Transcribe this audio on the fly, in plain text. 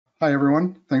Hi,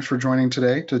 everyone. Thanks for joining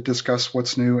today to discuss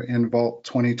what's new in Vault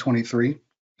 2023.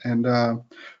 And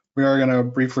we are going to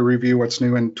briefly review what's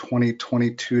new in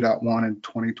 2022.1 and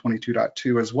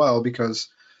 2022.2 as well, because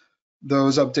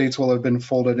those updates will have been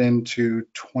folded into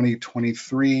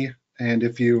 2023. And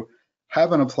if you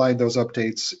haven't applied those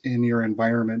updates in your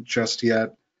environment just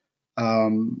yet, they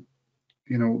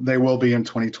will be in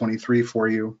 2023 for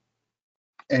you.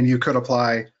 And you could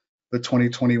apply the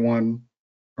 2021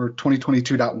 or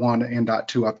 2022.1 and .2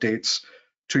 updates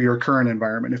to your current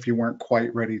environment if you weren't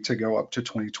quite ready to go up to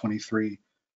 2023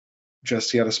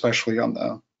 just yet, especially on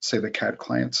the, say, the CAD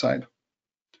client side.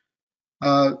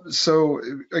 So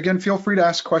again, feel free to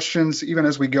ask questions even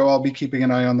as we go. I'll be keeping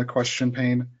an eye on the question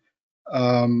pane.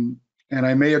 And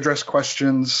I may address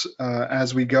questions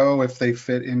as we go if they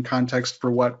fit in context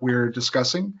for what we're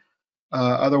discussing.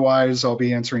 Otherwise, I'll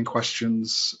be answering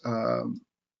questions,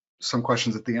 some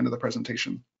questions at the end of the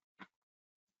presentation.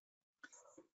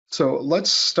 So let's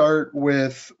start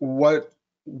with what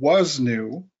was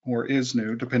new or is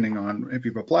new, depending on if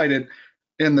you've applied it,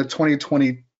 in the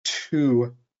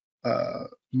 2022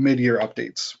 mid-year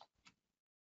updates.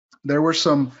 There were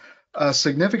some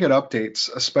significant updates,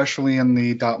 especially in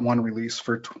the .1 release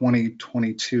for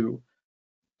 2022.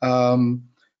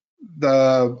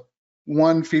 The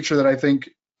one feature that I think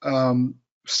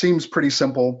seems pretty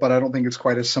simple, but I don't think it's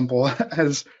quite as simple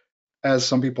as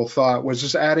some people thought, was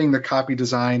just adding the copy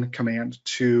design command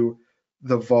to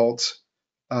the Vault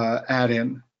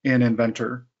add-in in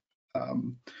Inventor.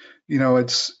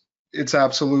 It's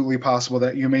absolutely possible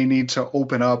that you may need to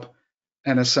open up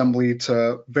an assembly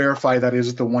to verify that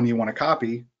is the one you want to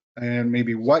copy, and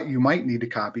maybe what you might need to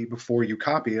copy before you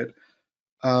copy it.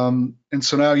 And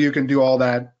so now you can do all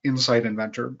that inside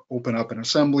Inventor. Open up an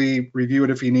assembly, review it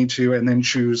if you need to, and then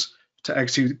choose to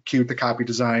execute the copy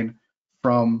design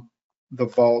from the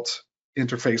Vault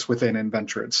interface within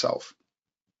Inventor itself.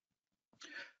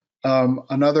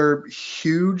 Another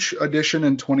huge addition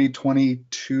in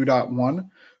 2022.1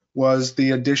 was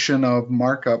the addition of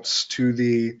markups to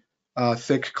the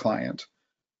thick client.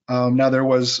 Now there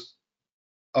was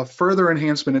a further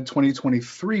enhancement in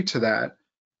 2023 to that,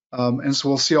 and so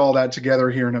we'll see all that together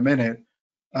here in a minute.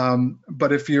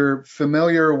 But if you're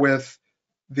familiar with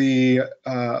the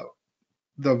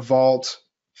Vault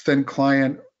thin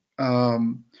client,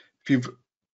 if you've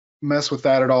messed with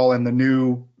that at all in the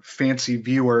new fancy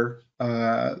viewer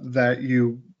that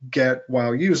you get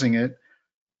while using it,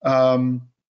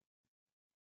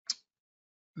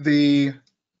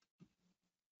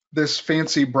 this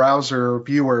fancy browser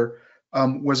viewer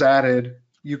was added.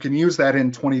 You can use that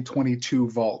in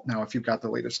 2022 Vault now if you've got the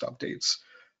latest updates.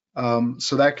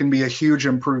 So that can be a huge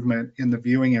improvement in the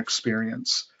viewing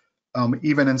experience,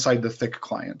 even inside the thick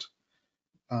client.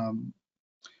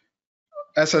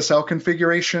 SSL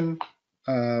configuration,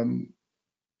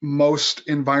 most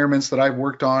environments that I've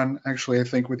worked on, actually I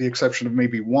think with the exception of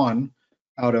maybe one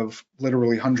out of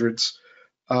literally hundreds,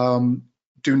 do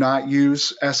not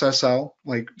use SSL,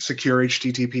 like secure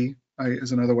HTTP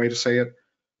is another way to say it,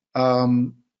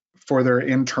 for their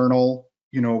internal,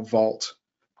 Vault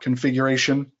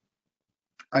configuration.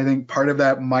 I think part of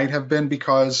that might have been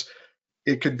because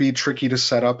it could be tricky to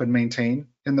set up and maintain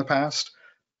in the past.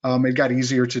 It got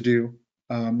easier to do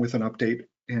with an update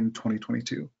in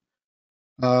 2022.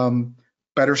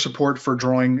 Better support for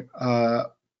drawing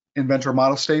Inventor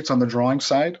model states on the drawing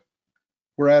side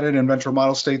were added. Inventor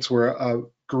model states were a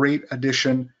great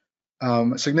addition,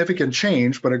 significant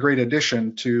change, but a great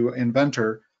addition to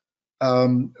Inventor.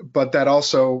 But that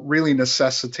also really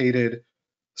necessitated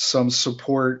some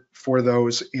support for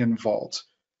those in Vault.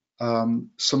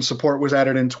 Some support was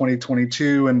added in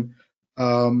 2022, and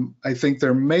I think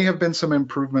there may have been some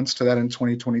improvements to that in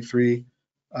 2023.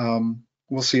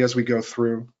 We'll see as we go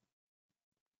through.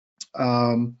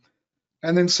 And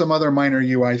then some other minor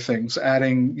UI things,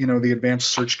 adding, the advanced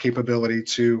search capability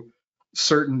to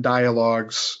certain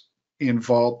dialogues in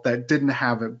Vault that didn't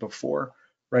have it before,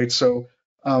 right? So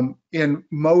in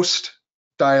most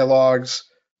dialogues,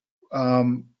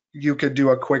 you could do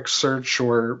a quick search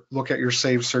or look at your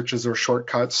saved searches or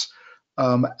shortcuts.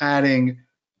 Adding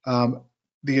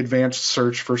the advanced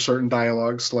search for certain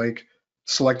dialogues, like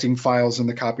selecting files in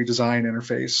the copy design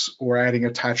interface or adding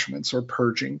attachments or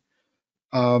purging.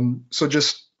 So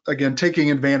just, again,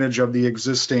 taking advantage of the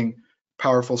existing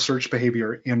powerful search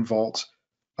behavior in Vault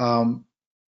and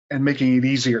making it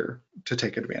easier to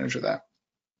take advantage of that.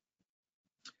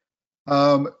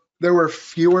 There were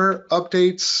fewer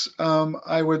updates,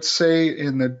 I would say,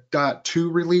 in the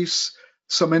 .2 release.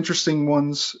 Some interesting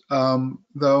ones,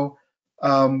 though.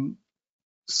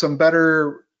 Some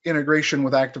better integration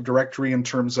with Active Directory in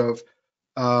terms of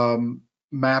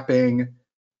mapping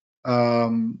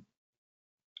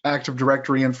Active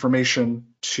Directory information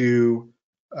to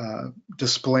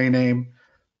display name.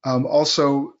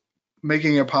 Also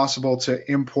making it possible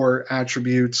to import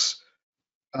attributes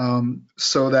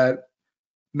so that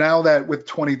now that with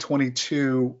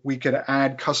 2022, we could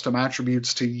add custom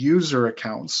attributes to user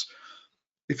accounts.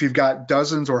 If you've got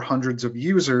dozens or hundreds of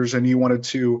users and you wanted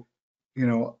to,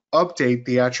 update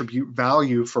the attribute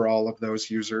value for all of those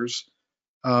users,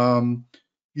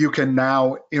 you can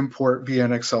now import via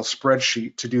an Excel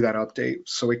spreadsheet to do that update.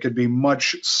 So it could be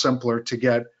much simpler to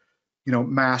get,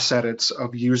 mass edits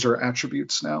of user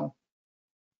attributes now.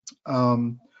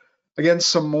 Again,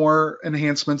 some more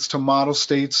enhancements to model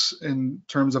states in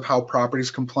terms of how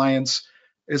properties compliance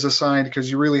is assigned,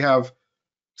 because you really have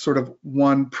sort of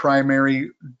one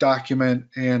primary document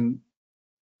and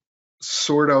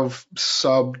sort of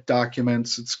sub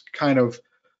documents. It's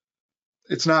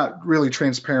not really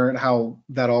transparent how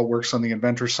that all works on the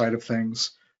Inventor side of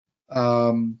things.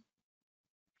 But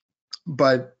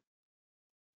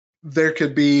there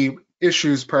could be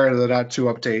issues prior to the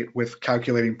 .2 update with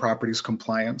calculating properties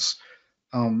compliance.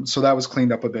 So that was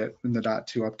cleaned up a bit in the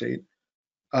 .2 update.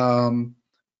 And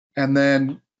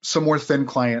then some more thin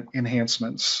client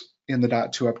enhancements in the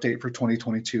 .2 update for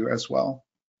 2022 as well.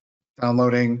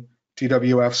 Downloading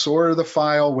TWFs or the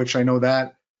file, which I know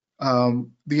that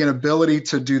the inability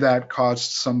to do that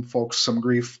caused some folks some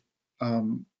grief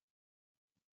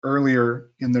earlier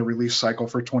in the release cycle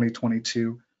for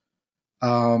 2022.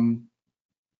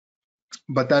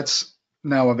 But that's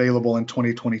now available in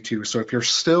 2022. So if you're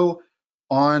still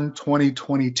on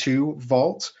 2022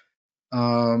 Vault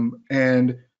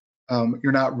and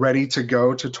you're not ready to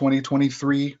go to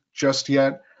 2023 just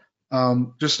yet,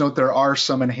 just note there are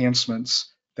some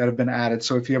enhancements that have been added.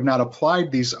 So if you have not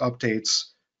applied these updates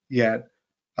yet,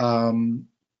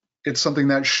 it's something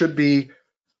that should be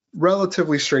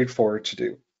relatively straightforward to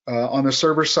do. On the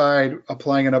server side,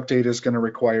 applying an update is going to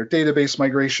require database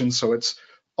migration, so it's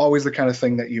always the kind of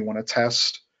thing that you want to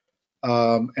test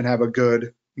and have a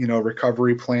good,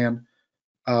 recovery plan.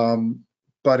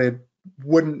 But it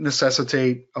wouldn't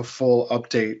necessitate a full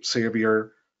update, say, of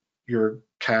your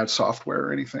CAD software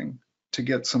or anything to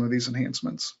get some of these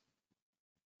enhancements.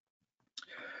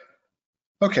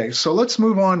 Okay, so let's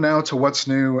move on now to what's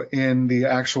new in the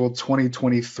actual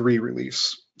 2023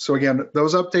 release. So again,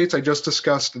 those updates I just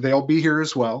discussed, they'll be here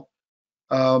as well.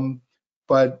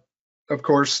 But of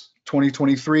course,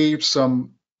 2023,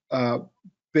 some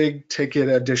big ticket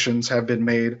additions have been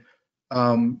made,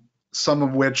 some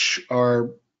of which are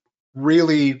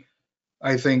really,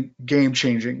 I think,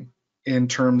 game-changing in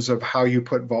terms of how you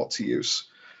put Vault to use.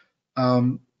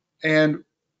 And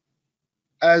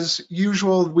as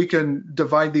usual, we can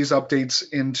divide these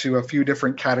updates into a few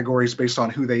different categories based on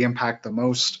who they impact the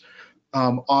most.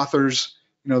 Authors,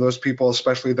 those people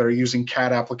especially that are using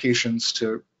CAD applications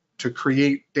to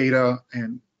create data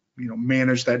and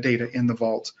manage that data in the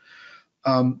Vault.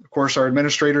 Of course, our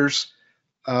administrators,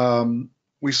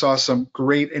 we saw some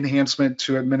great enhancement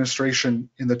to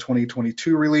administration in the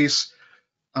 2022 release.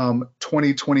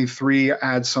 2023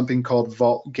 adds something called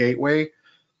Vault Gateway,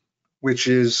 which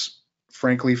is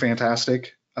frankly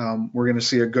fantastic. We're going to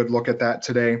see a good look at that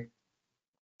today.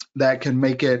 That can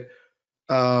make it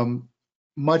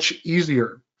much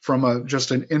easier from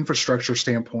just an infrastructure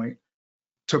standpoint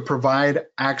to provide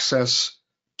access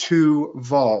to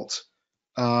Vault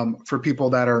for people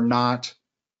that are not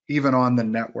even on the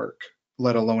network,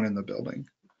 let alone in the building.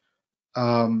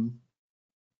 And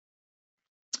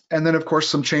then, of course,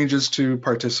 some changes to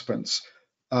participants.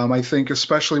 I think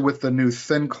especially with the new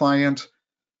thin client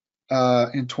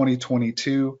in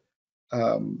 2022,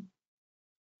 a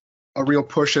real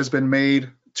push has been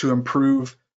made to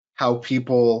improve how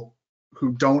people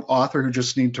who don't author, who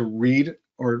just need to read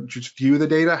or just view the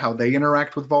data, how they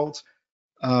interact with Vault.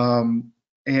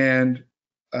 And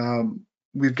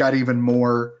we've got even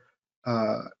more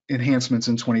enhancements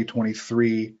in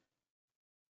 2023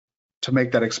 to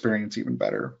make that experience even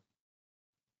better.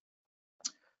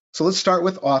 So let's start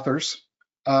with authors.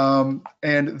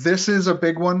 And this is a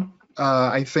big one,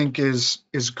 I think is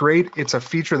great. It's a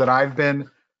feature that I've been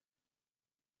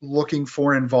looking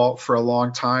for in Vault for a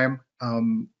long time.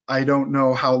 I don't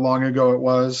know how long ago it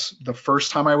was the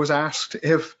first time I was asked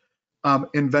if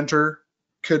Inventor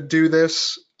could do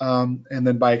this, and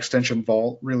then by extension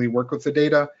Vault really work with the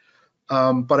data.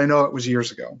 But I know it was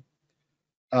years ago.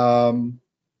 And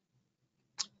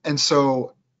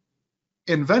so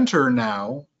Inventor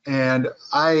now, and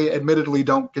I admittedly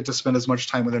don't get to spend as much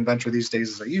time with Inventor these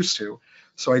days as I used to,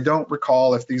 so I don't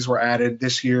recall if these were added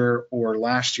this year or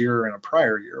last year or in a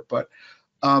prior year, but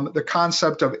the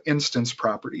concept of instance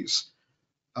properties.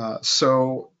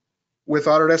 So with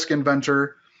Autodesk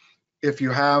Inventor, if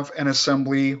you have an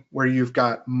assembly where you've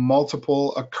got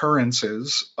multiple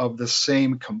occurrences of the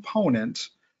same component,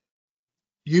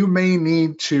 you may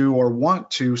need to or want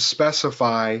to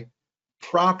specify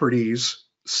properties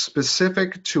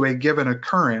specific to a given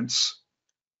occurrence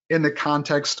in the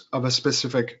context of a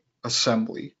specific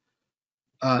assembly.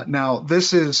 Now,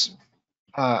 this is,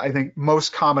 I think,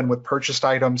 most common with purchased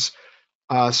items,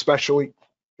 especially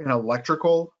in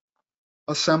electrical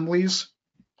assemblies.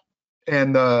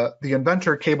 And the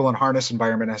Inventor cable and harness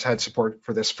environment has had support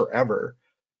for this forever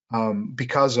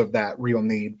because of that real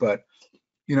need. But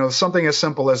something as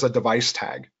simple as a device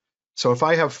tag. So if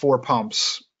I have 4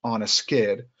 pumps on a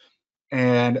skid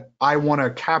and I want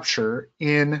to capture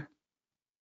in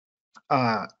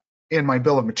my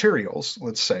bill of materials,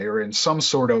 let's say, or in some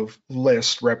sort of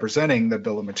list representing the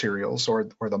bill of materials or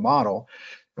the model,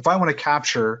 if I want to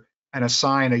capture and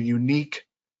assign a unique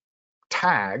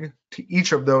tag to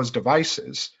each of those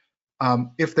devices,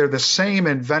 if they're the same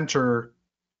Inventor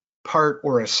part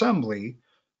or assembly,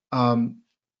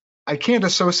 I can't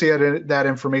associate that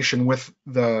information with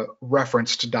the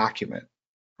referenced document,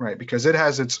 right? Because it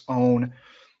has its own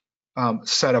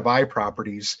set of I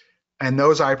properties, and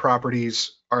those I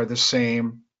properties are the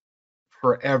same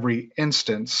for every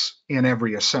instance in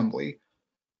every assembly.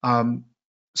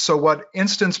 So what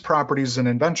instance properties in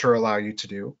Inventor allow you to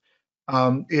do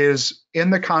is, in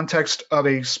the context of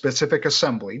a specific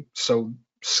assembly, so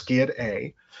skid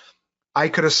A, I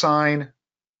could assign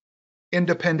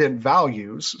independent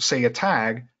values, say a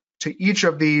tag, to each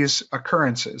of these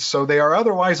occurrences. So they are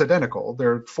otherwise identical.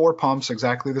 They're 4 pumps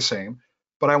exactly the same,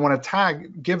 but I want to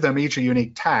give them each a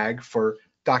unique tag for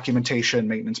documentation,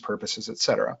 maintenance purposes,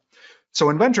 etc. So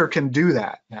Inventor can do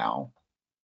that now.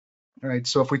 All right,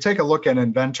 so if we take a look at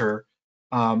Inventor,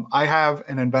 I have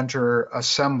an Inventor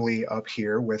assembly up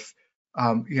here with,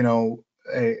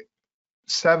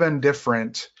 7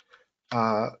 different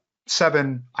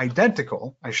 7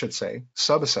 identical, I should say,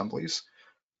 sub-assemblies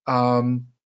so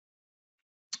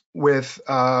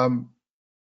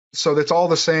that's all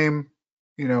the same,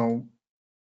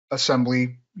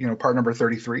 assembly, part number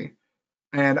 33.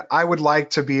 And I would like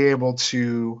to be able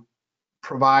to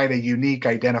provide a unique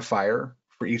identifier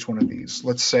for each one of these.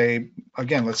 Let's say a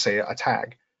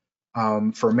tag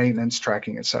for maintenance,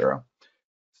 tracking, etc.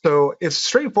 So it's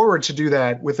straightforward to do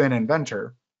that within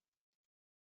Inventor.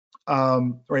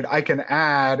 Right, I can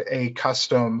add a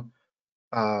custom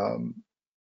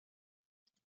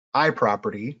I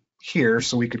property here,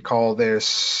 so we could call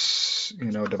this,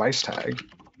 device tag.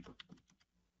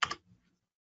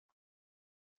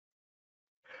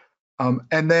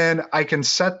 And then I can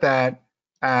set that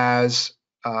as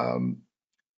an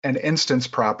instance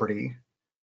property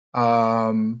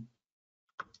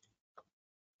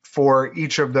for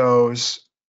each of those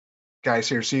guys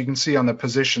here. So you can see on the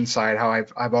position side how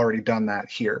I've already done that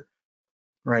here,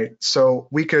 right? So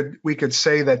we could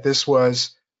say that this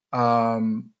was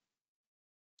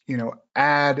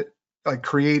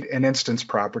create an instance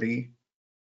property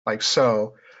like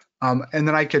so, and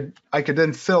then I could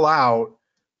then fill out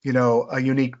a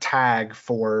unique tag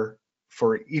for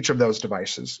each of those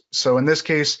devices. So in this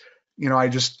case, I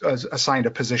just assigned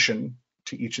a position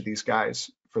to each of these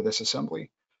guys for this assembly.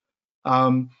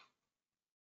 And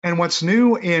what's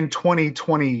new in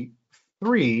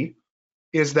 2023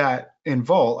 is that in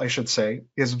Vault, I should say,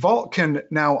 is Vault can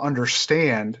now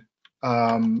understand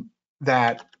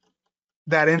that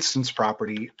instance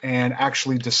property and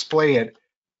actually display it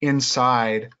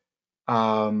inside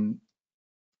the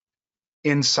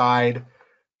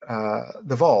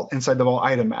Vault, inside the Vault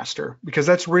item master, because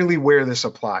that's really where this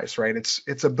applies, right?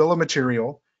 It's a bill of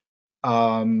material,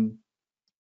 and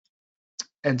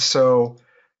so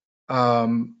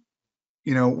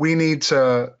we need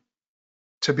to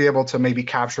be able to maybe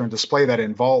capture and display that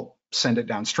in Vault, send it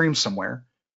downstream somewhere,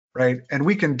 right? And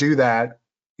we can do that,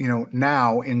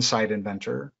 now inside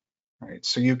Inventor, right?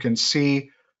 So you can see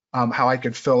how I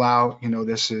could fill out,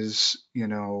 this is,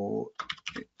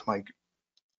 like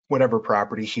whatever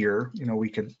property here, we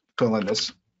could fill in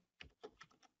this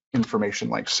information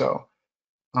like so.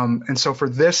 And so for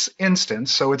this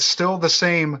instance, so it's still the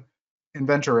same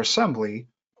Inventor assembly,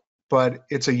 but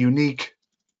it's a unique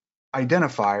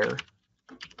identifier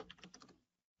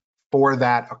for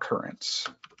that occurrence.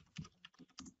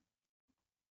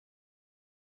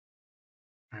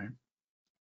 All right.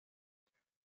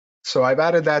 So I've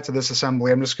added that to this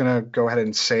assembly. I'm just going to go ahead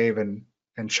and save and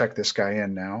check this guy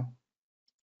in now.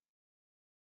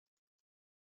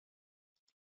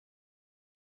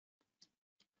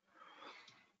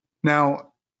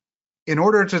 Now, in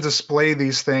order to display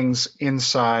these things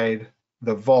inside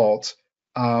the vault,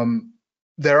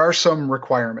 there are some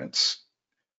requirements.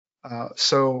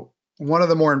 So one of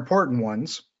the more important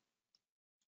ones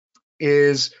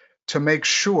is to make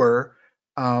sure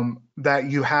that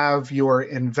you have your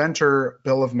Inventor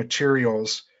bill of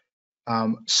materials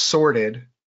sorted.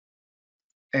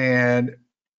 And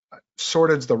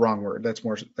sorted's the wrong word. That's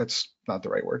not the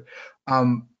right word.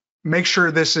 Make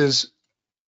sure this is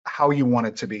how you want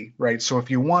it to be, right? So if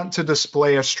you want to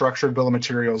display a structured bill of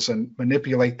materials and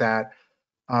manipulate that,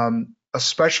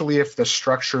 especially if the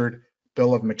structured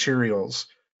bill of materials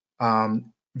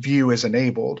view is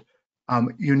enabled,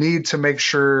 you need to make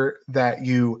sure that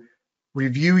you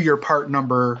review your part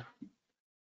number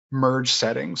merge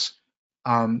settings.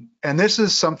 And this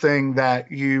is something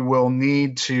that you will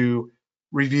need to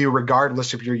review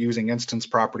regardless if you're using instance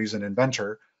properties in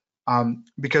Inventor.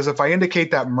 Because if I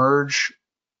indicate that merge,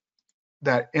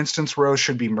 that instance rows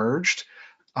should be merged,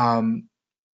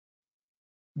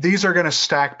 these are going to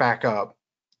stack back up.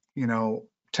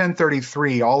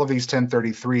 1033, all of these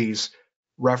 1033s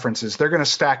references, they're going to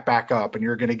stack back up, and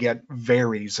you're going to get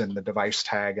varies in the device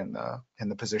tag and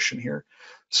the position here.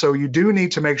 So you do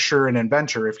need to make sure in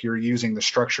Inventor, if you're using the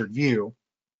structured view,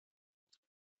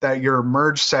 that your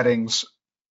merge settings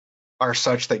are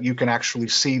such that you can actually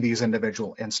see these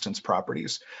individual instance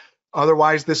properties.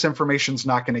 Otherwise, this information is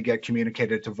not going to get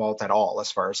communicated to Vault at all,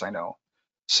 as far as I know.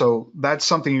 So that's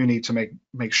something you need to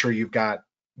make sure you've got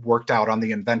worked out on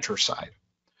the Inventor side.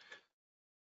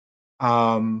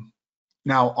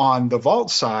 Now, on the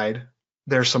Vault side,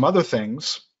 there's some other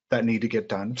things that need to get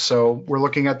done. So we're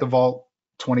looking at the Vault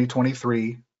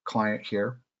 2023 client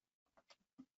here.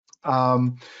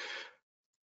 You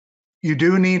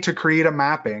do need to create a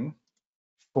mapping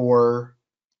for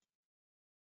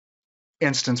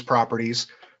instance properties,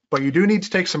 but you do need to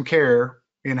take some care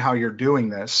in how you're doing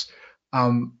this,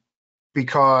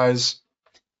 because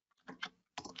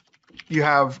you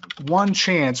have one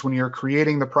chance when you're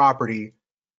creating the property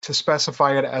to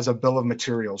specify it as a bill of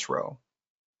materials row,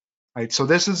 right? So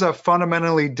this is a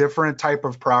fundamentally different type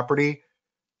of property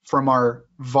from our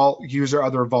Vault user,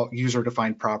 other Vault user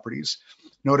defined properties.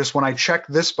 Notice when I check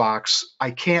this box,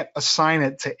 I can't assign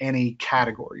it to any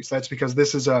categories. That's because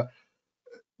this is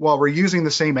while we're using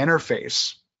the same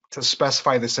interface to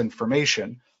specify this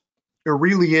information, it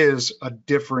really is a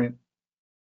different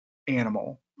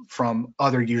animal from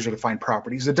other user-defined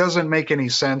properties. It doesn't make any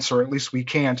sense, or at least we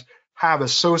can't have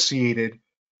associated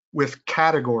with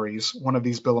categories one of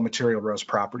these bill of material rows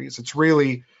properties. It's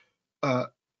really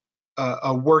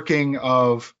a working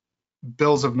of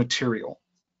bills of material.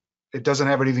 It doesn't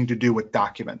have anything to do with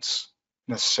documents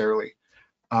necessarily.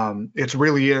 It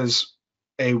really is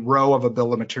a row of a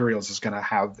bill of materials is going to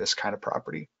have this kind of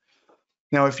property.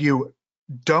 Now, if you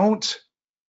don't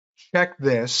check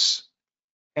this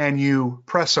and you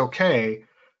press OK,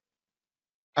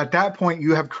 at that point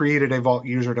you have created a Vault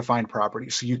user defined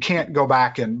property. So you can't go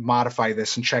back and modify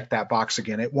this and check that box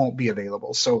again. It won't be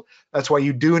available. So that's why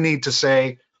you do need to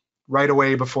say right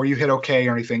away before you hit OK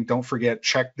or anything, don't forget,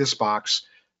 check this box.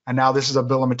 And now this is a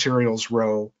bill of materials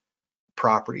row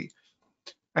property.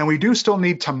 And we do still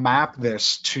need to map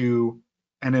this to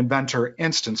an Inventor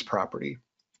instance property,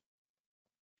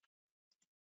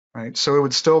 right? So it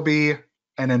would still be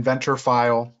an Inventor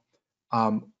file.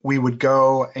 We would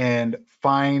go and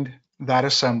find that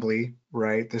assembly,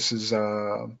 right? This is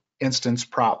instance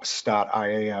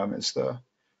props.iam is the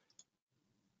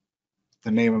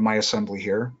name of my assembly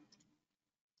here,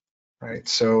 right?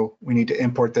 So we need to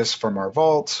import this from our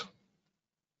Vault.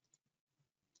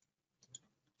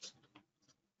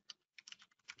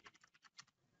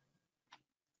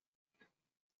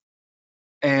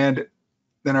 And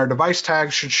then our device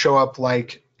tag should show up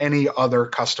like any other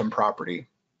custom property,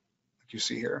 like you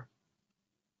see here.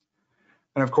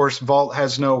 And of course, Vault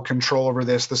has no control over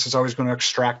this. This is always going to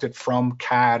extract it from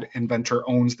CAD. Inventor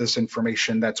owns this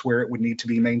information. That's where it would need to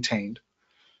be maintained.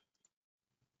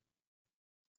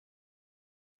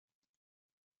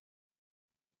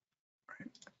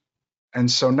 And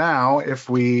so now if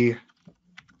we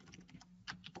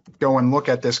go and look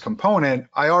at this component,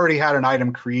 I already had an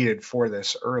item created for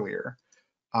this earlier.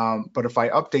 But if I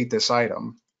update this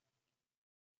item,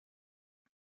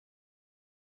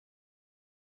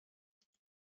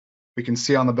 we can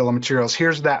see on the bill of materials,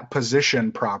 here's that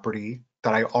position property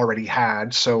that I already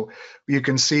had. So you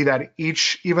can see that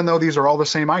even though these are all the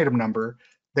same item number,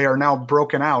 they are now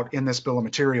broken out in this bill of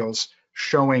materials,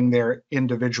 showing their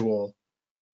individual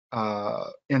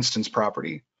instance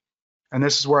property. And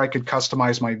this is where I could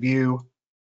customize my view.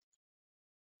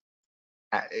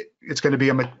 it's going to be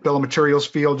a bill of materials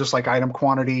field, just like item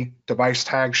quantity. Device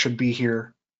tag should be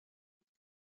here.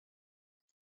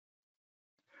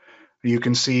 You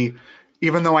can see,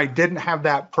 even though I didn't have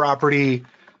that property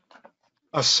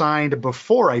assigned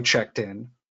before I checked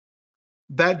in,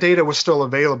 that data was still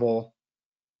available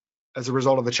as a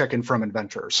result of the check-in from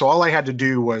Inventor. So all I had to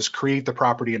do was create the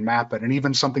property and map it, and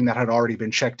even something that had already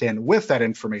been checked in with that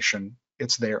information,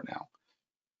 it's there now.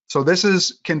 So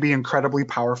this can be incredibly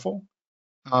powerful.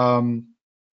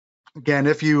 Again,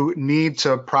 if you need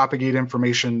to propagate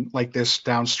information like this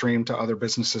downstream to other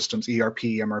business systems, ERP,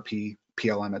 MRP,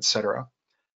 PLM, etc.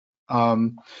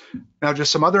 Now,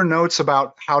 just some other notes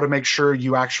about how to make sure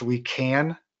you actually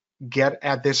can get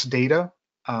at this data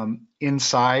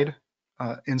inside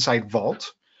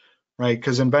Vault, right?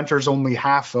 Because Inventor is only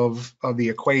half of the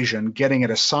equation. Getting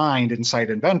it assigned inside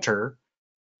Inventor,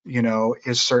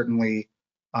 is certainly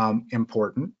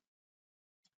important.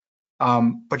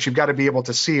 But you've got to be able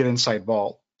to see it inside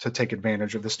Vault to take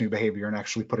advantage of this new behavior and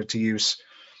actually put it to use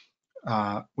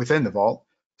within the Vault.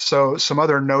 So some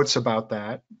other notes about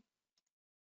that.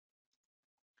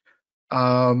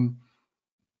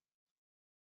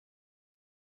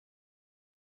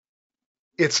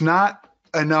 It's not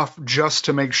enough just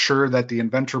to make sure that the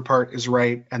Inventor part is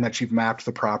right and that you've mapped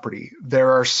the property.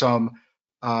 There are some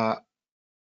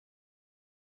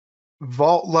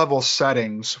Vault level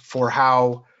settings for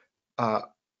how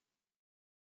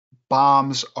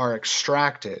BOMs are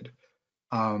extracted.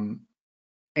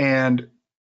 And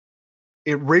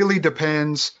it really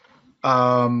depends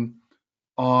on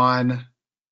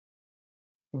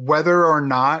whether or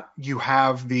not you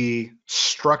have the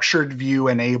structured view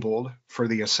enabled for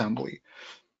the assembly.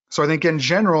 So I think in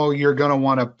general, you're going to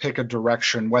want to pick a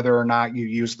direction, whether or not you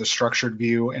use the structured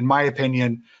view. In my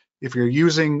opinion, if you're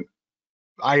using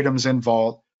items in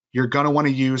Vault, you're going to want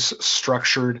to use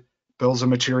structured bills of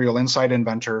material inside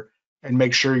Inventor and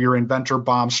make sure your Inventor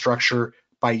BOM structure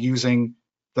by using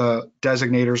the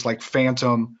designators like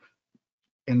phantom,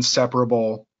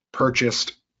 inseparable,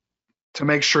 purchased, to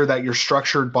make sure that your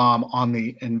structured BOM on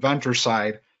the Inventor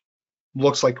side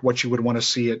looks like what you would want to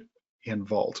see it in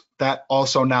Vault. That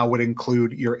also now would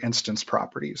include your instance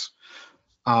properties.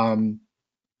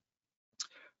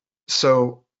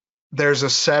 So there's a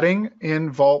setting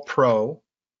in Vault Pro.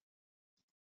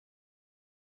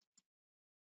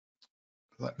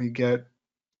 Let me get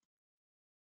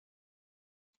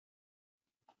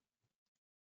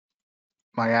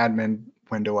my admin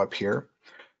window up here.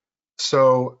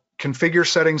 So configure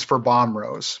settings for BOM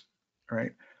rows,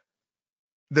 right?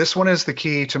 This one is the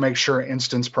key to make sure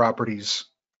instance properties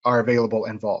are available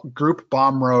in Vault. Group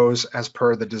BOM rows as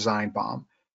per the design BOM.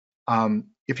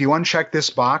 If you uncheck this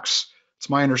box, it's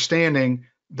my understanding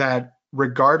that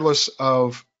regardless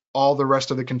of all the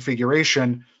rest of the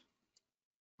configuration,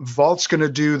 Vault's going to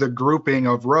do the grouping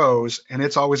of rows, and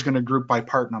it's always going to group by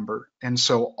part number. And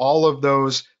so all of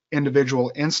those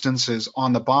individual instances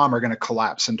on the BOM are going to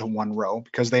collapse into one row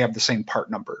because they have the same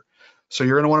part number. So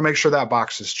you're going to want to make sure that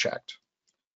box is checked.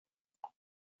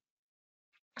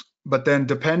 But then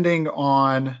depending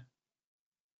on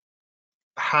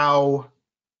how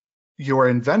your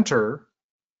Inventor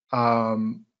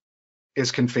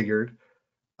is configured,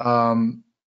 again,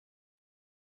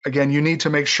 you need to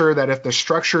make sure that if the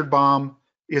structured BOM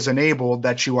is enabled,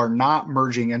 that you are not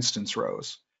merging instance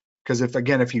rows. Because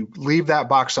if you leave that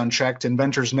box unchecked,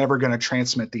 Inventor's never going to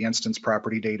transmit the instance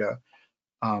property data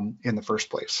in the first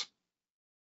place.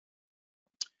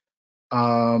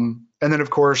 And then, of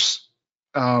course,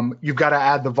 you've got to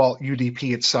add the Vault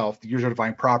UDP itself, the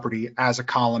user-defined property, as a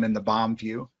column in the BOM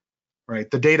view, right?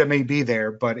 The data may be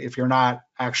there, but if you're not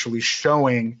actually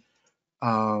showing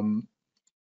that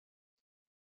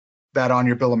on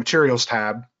your bill of materials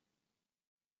tab,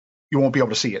 you won't be able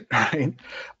to see it, right?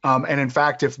 And in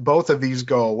fact, if both of these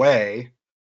go away,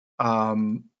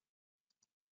 okay,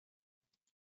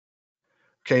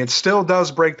 it still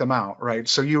does break them out, right?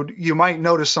 So you might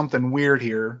notice something weird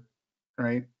here,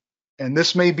 right? And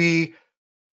it may be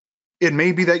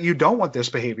that you don't want this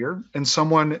behavior and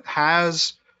someone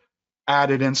has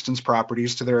added instance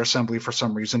properties to their assembly for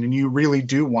some reason, and you really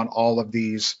do want all of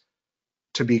these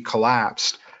to be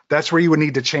collapsed. That's where you would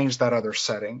need to change that other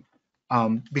setting.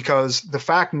 Because the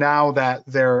fact now that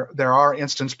there are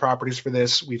instance properties for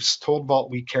this, we've told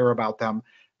Vault we care about them,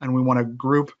 and we want to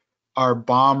group our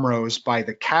BOM rows by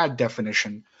the CAD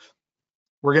definition,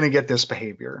 we're going to get this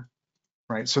behavior,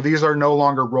 right? So these are no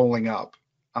longer rolling up,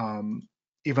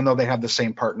 even though they have the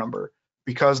same part number,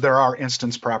 because there are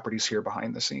instance properties here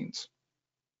behind the scenes.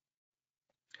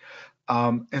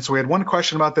 And so we had one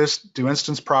question about this: do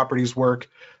instance properties work?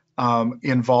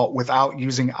 in Vault without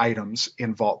using items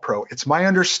in Vault Pro. It's my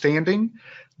understanding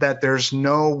that there's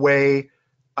no way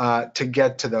to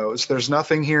get to those. There's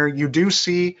nothing here. You do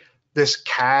see this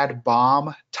CAD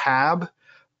BOM tab.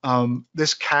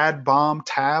 This CAD BOM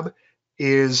tab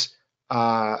is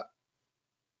an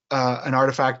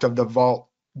artifact of the Vault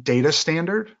data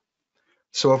standard.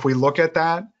 So if we look at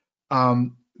that,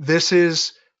 this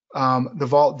is the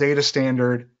Vault data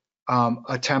standard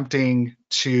attempting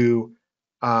to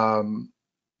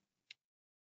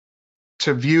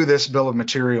view this bill of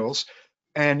materials.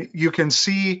 And you can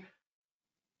see,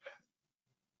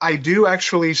 I do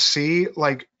actually see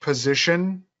like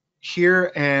position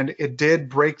here, and it did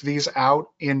break these out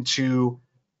into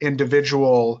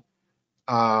individual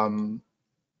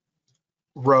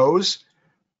rows,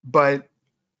 but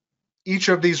each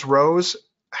of these rows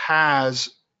has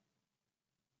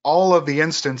all of the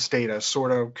instance data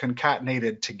sort of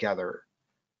concatenated together,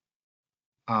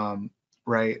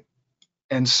 right?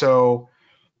 And so,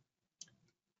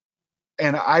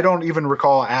 and I don't even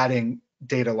recall adding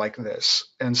data like this.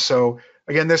 And so,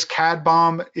 again, this CAD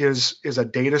BOM is a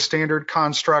data standard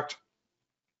construct.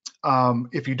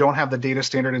 If you don't have the data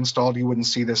standard installed, you wouldn't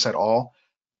see this at all.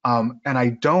 And I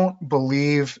don't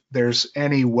believe there's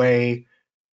any way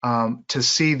to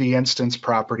see the instance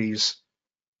properties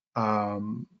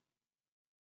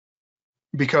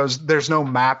because there's no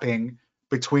mapping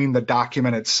between the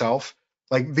document itself.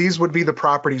 Like these would be the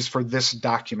properties for this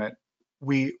document.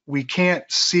 We can't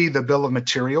see the bill of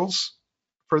materials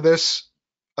for this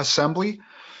assembly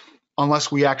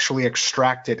unless we actually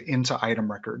extract it into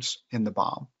item records in the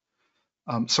BOM.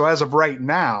 So as of right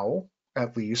now,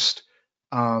 at least,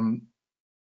 you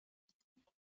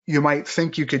might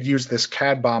think you could use this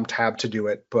CAD BOM tab to do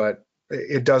it, but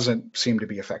it doesn't seem to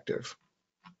be effective.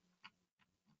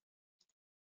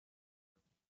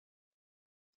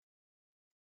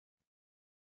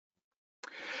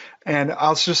 And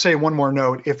I'll just say one more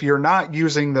note. If you're not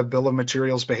using the bill of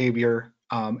materials behavior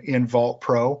in Vault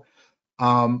Pro,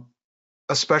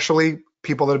 especially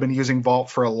people that have been using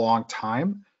Vault for a long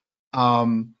time,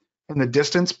 in the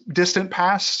distant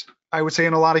past, I would say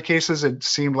in a lot of cases, it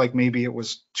seemed like maybe it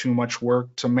was too much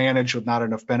work to manage with not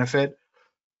enough benefit.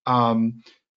 I'm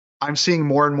seeing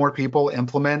more and more people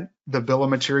implement the bill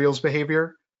of materials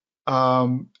behavior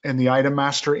and the item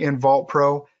master in Vault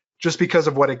Pro just because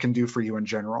of what it can do for you in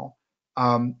general.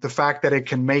 The fact that it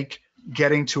can make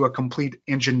getting to a complete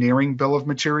engineering bill of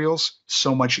materials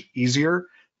so much easier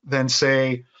than,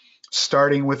 say,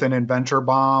 starting with an Inventor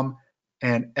BOM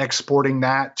and exporting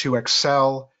that to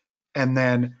Excel and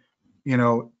then,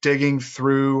 digging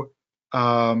through,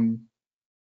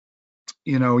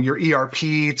 your ERP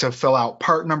to fill out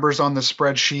part numbers on the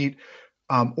spreadsheet,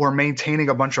 or maintaining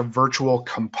a bunch of virtual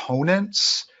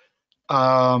components.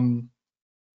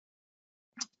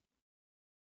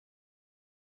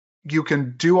 You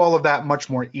can do all of that much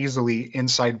more easily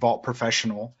inside Vault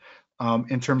Professional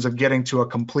in terms of getting to a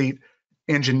complete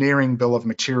engineering bill of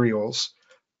materials,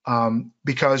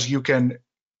 because you can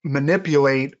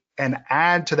manipulate and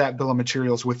add to that bill of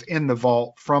materials within the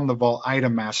Vault from the Vault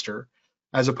item master,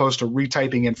 as opposed to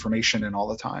retyping information in all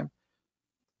the time.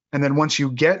 And then once you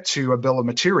get to a bill of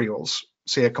materials,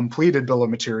 say a completed bill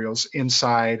of materials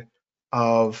inside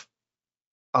of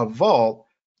Vault,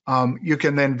 you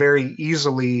can then very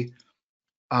easily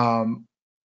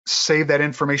save that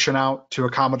information out to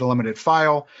a comma delimited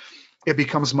file. It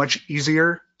becomes much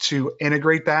easier to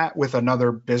integrate that with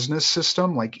another business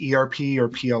system like ERP or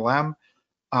PLM,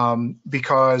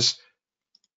 because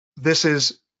this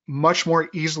is much more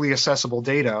easily accessible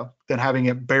data than having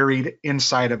it buried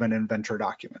inside of an Inventor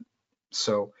document.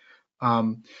 So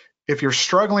if you're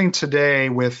struggling today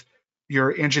with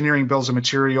your engineering bills of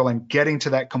material and getting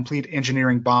to that complete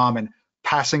engineering BOM and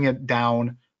passing it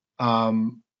down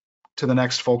to the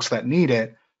next folks that need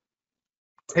it,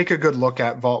 take a good look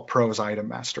at Vault Pro's Item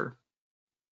Master.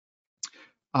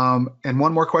 And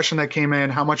one more question that came in: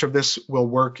 how much of this will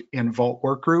work in Vault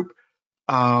Workgroup?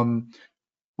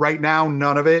 Right now,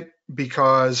 none of it,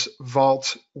 because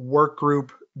Vault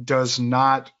Workgroup does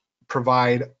not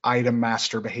provide Item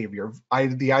Master behavior.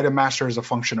 The Item Master is a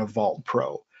function of Vault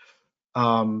Pro.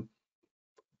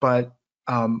 But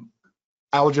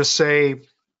I'll just say,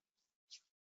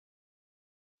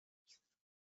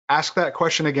 ask that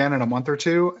question again in a month or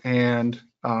two, and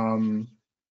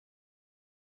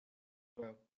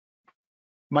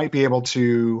might be able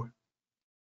to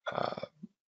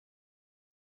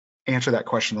answer that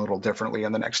question a little differently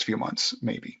in the next few months,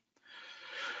 maybe.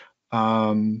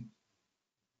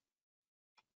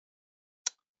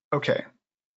 Okay,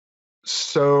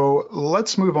 so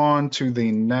let's move on to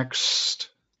the next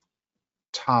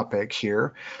topic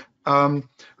here.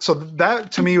 So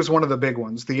that to me was one of the big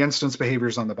ones, the instance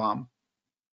behaviors on the BOM.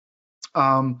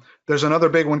 There's another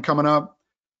big one coming up.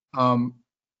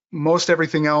 Most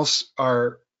everything else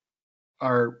are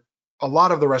a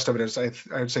lot of the rest of it is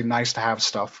I'd say nice to have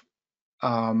stuff.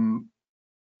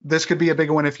 This could be a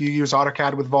big one if you use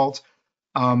AutoCAD with Vault.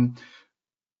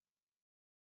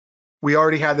 We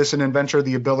already had this in Inventor,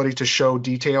 the ability to show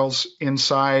details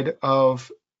inside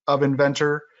of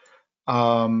Inventor.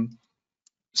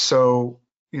 So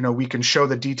we can show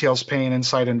the details pane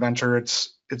inside Inventor. It's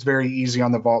very easy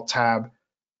on the Vault tab.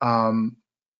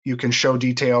 You can show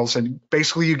details, and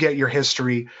basically you get your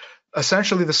history,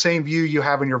 essentially the same view you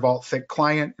have in your Vault Thick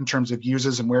client in terms of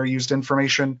uses and where used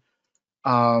information.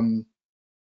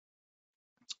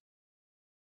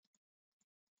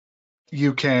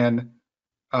 You can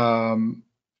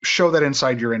show that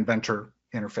inside your Inventor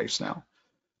interface now.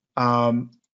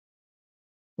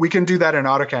 We can do that in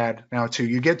AutoCAD now too.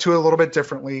 You get to it a little bit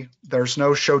differently. There's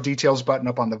no show details button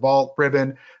up on the Vault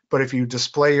ribbon, but if you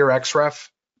display your XREF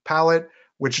palette,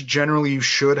 which generally you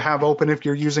should have open if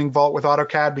you're using Vault with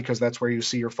AutoCAD because that's where you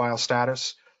see your file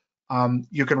status,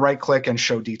 you can right click and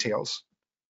show details.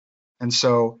 And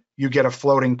so you get a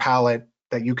floating palette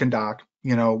that you can dock,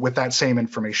 with that same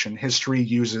information, history,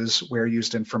 uses, where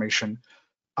used information.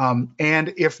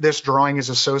 And if this drawing is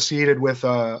associated with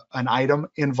an item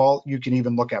in Vault, you can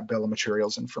even look at bill of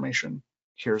materials information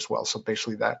here as well. So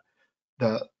basically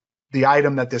the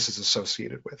item that this is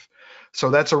associated with.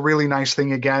 So that's a really nice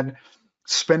thing. Again,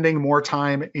 spending more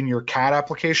time in your CAD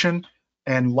application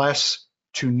and less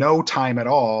to no time at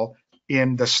all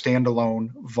in the standalone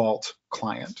Vault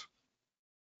client.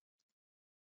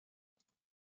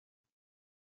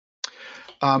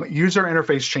 User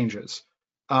interface changes.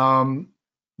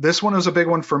 This one was a big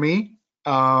one for me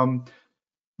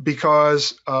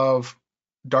because of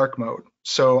dark mode.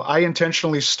 So I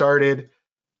intentionally started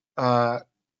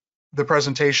the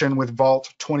presentation with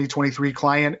Vault 2023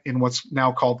 client in what's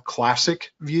now called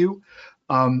Classic View.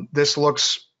 This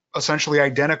looks essentially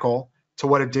identical to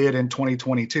what it did in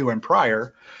 2022 and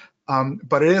prior,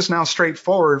 but it is now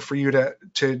straightforward for you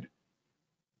to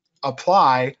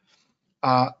apply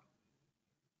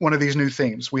one of these new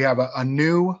themes. We have a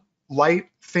new light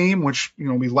theme, which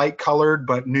we light colored,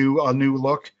 but a new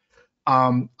look.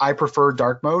 I prefer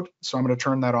dark mode, so I'm going to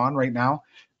turn that on right now,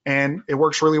 and it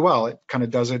works really well. It kind of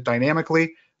does it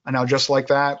dynamically, and now just like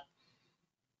that,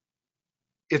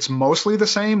 it's mostly the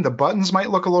same. The buttons might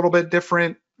look a little bit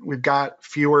different. We've got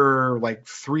fewer like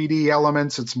 3D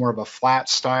elements. It's more of a flat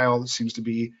style. It seems to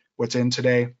be what's in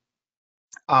today,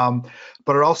 but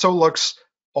it also looks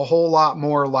a whole lot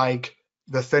more like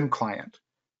the thin client,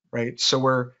 right? So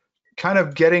we're kind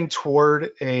of getting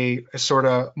toward a sort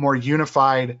of more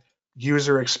unified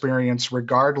user experience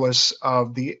regardless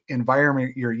of the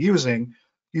environment you're using.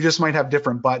 You just might have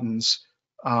different buttons,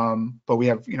 but we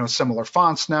have similar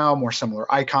fonts now, more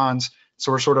similar icons.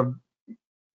 So we're sort of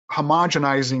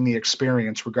homogenizing the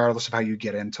experience regardless of how you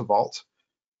get into Vault,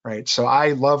 right? So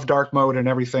I love dark mode and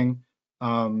everything.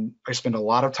 I spend a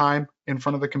lot of time in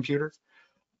front of the computer,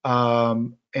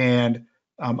 and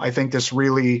I think this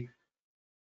really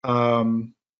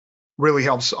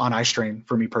helps on eye strain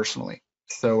for me personally.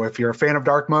 So if you're a fan of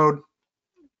dark mode,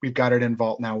 we've got it in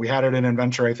Vault now. We had it in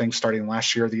Inventor, I think, starting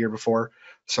last year or the year before.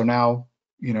 So now,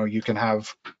 you can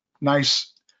have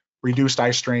nice reduced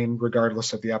eye strain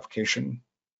regardless of the application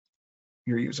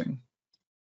you're using.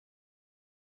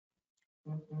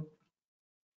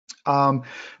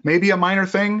 Maybe a minor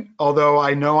thing, although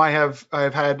I know I've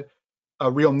had a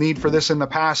real need for this in the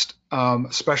past,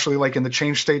 especially like in the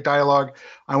change state dialog.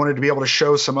 I wanted to be able to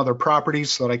show some other properties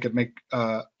so that I could make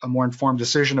a more informed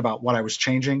decision about what I was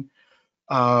changing.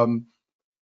 You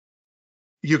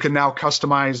can now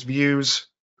customize views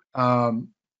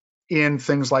in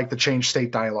things like the change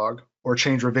state dialog or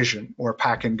change revision or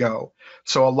pack and go.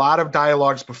 So a lot of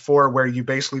dialogues before where you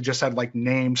basically just had like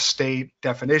name, state,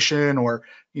 definition, or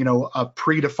a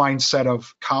predefined set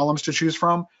of columns to choose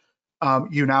from,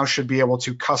 you now should be able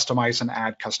to customize and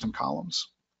add custom columns.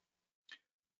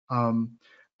 And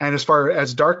as far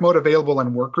as dark mode available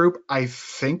in Workgroup, I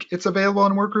think it's available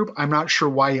in Workgroup. I'm not sure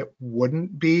why it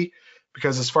wouldn't be,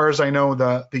 because as far as I know,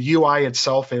 the UI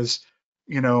itself is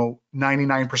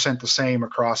 99% the same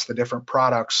across the different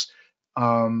products.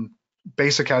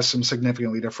 Basic has some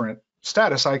significantly different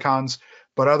status icons,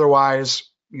 but otherwise,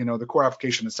 the core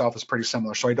application itself is pretty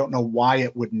similar. So I don't know why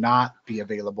it would not be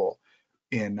available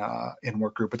in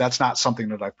Workgroup, but that's not something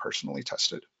that I've personally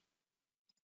tested.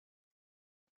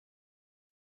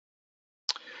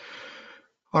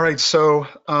 All right, so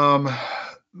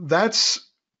that's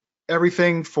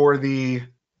everything for the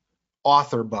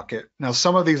author bucket. Now,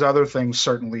 some of these other things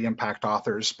certainly impact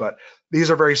authors, but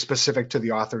these are very specific to the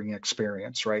authoring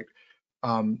experience, right?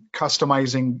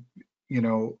 Customizing,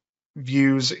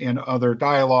 views in other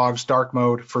dialogues, dark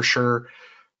mode for sure,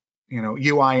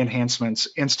 UI enhancements,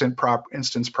 instance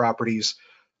properties.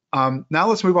 Now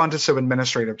let's move on to some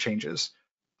administrative changes.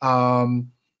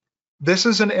 This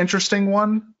is an interesting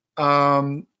one.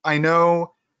 I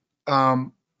know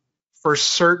for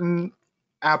certain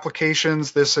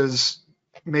applications, this has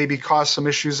maybe caused some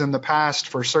issues in the past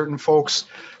for certain folks.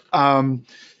 For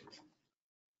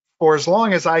as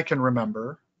long as I can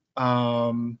remember,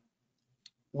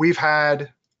 we've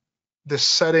had this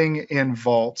setting in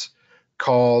Vault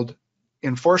called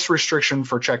enforce restriction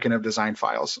for check-in of design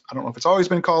files. I don't know if it's always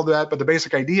been called that, but the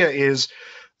basic idea is,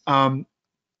 in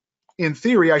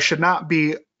theory, I should not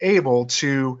be able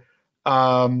to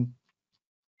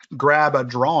grab a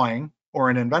drawing or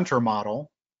an Inventor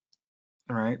model.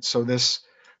 All right, so this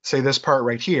part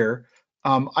right here,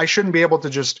 I shouldn't be able to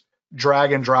just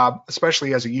drag and drop,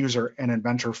 especially as a user, an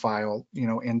Inventor file,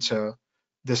 into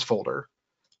this folder,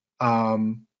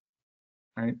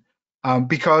 right?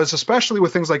 Because especially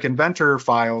with things like Inventor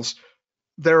files,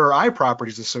 there are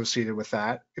iProperties associated with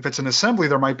that. If it's an assembly,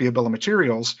 there might be a bill of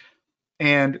materials,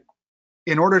 and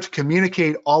in order to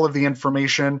communicate all of the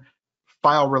information,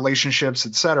 file relationships,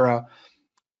 etc.,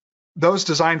 those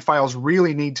design files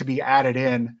really need to be added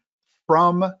in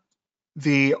from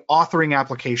the authoring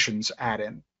applications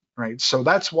add-in, right? So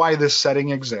that's why this setting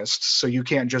exists. So you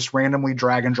can't just randomly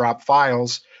drag and drop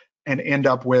files and end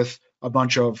up with a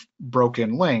bunch of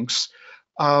broken links.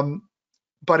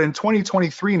 But in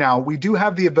 2023 now, we do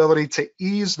have the ability to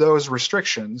ease those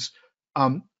restrictions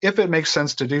if it makes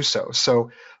sense to do so.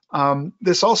 So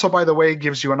this also, by the way,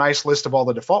 gives you a nice list of all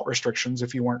the default restrictions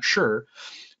if you weren't sure.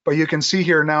 But you can see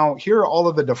here now, here are all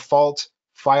of the default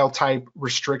file type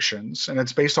restrictions, and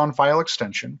it's based on file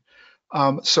extension.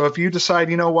 So if you decide,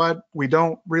 you know what, we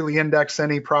don't really index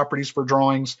any properties for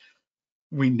drawings,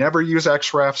 we never use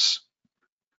XREFs,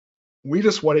 we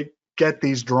just want to get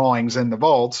these drawings in the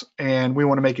Vault, and we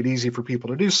want to make it easy for people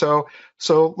to do so.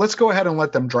 So let's go ahead and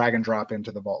let them drag and drop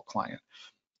into the Vault client.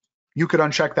 You could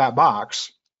uncheck that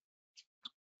box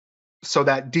so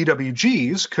that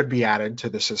DWGs could be added to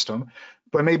the system,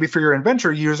 but maybe for your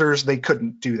Inventor users, they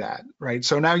couldn't do that, right?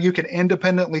 So now you can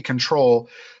independently control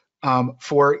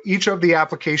for each of the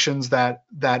applications that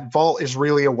Vault is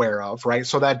really aware of, right?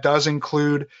 So that does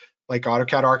include like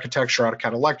AutoCAD Architecture,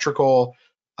 AutoCAD Electrical,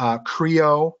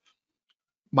 Creo,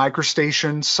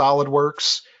 MicroStation,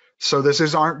 SolidWorks. So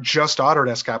aren't just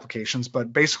Autodesk applications,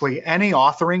 but basically any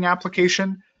authoring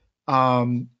application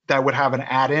that would have an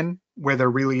add-in where there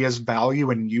really is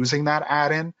value in using that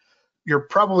add-in, you're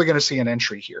probably going to see an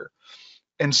entry here.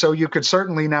 And so you could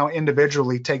certainly now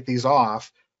individually take these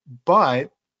off,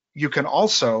 but you can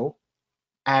also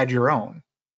add your own.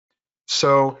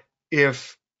 So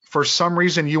if for some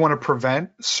reason you want to prevent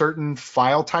certain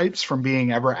file types from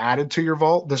being ever added to your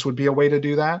Vault, this would be a way to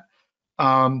do that.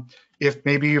 If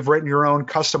maybe you've written your own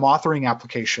custom authoring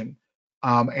application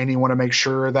and you want to make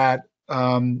sure that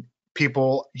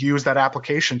people use that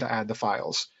application to add the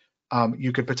files,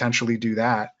 you could potentially do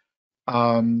that.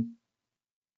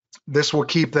 This will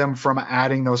keep them from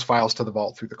adding those files to the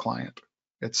Vault through the client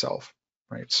itself,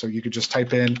 right? So you could just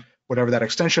type in whatever that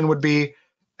extension would be,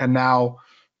 and now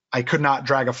I could not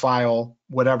drag a file,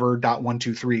 whatever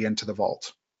 .123 into the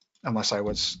Vault unless I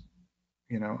was,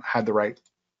 had the right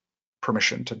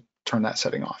permission to turn that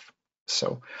setting off.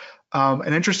 So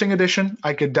an interesting addition.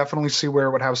 I could definitely see where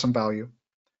it would have some value.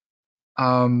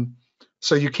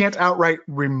 So you can't outright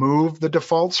remove the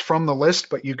defaults from the list,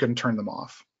 but you can turn them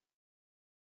off.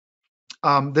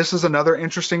 This is another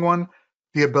interesting one,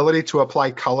 the ability to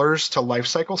apply colors to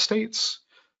lifecycle states.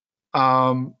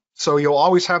 So you'll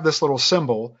always have this little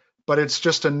symbol, but it's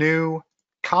just a new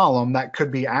column that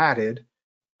could be added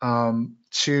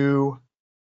to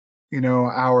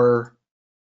our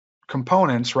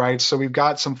components, right? So we've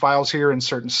got some files here in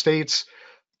certain states.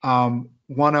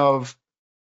 One of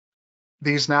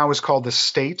these now is called the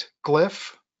state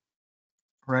glyph,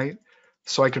 right?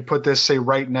 So I could put this, say,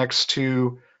 right next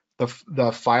to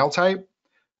the file type.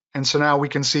 And so now we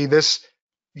can see this,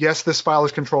 yes, this file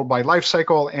is controlled by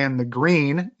Lifecycle, and the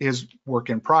green is work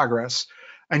in progress.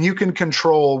 And you can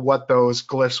control what those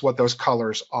glyphs, what those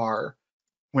colors are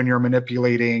when you're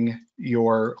manipulating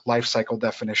your Lifecycle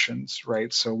definitions,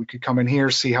 right? So we could come in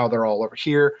here, see how they're all over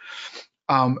here.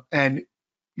 And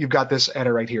you've got this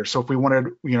edit right here. So if we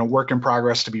wanted, work in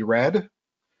progress to be red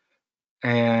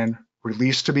and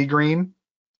release to be green,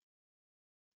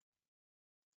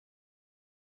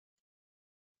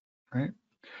 right?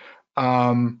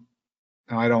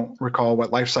 Now I don't recall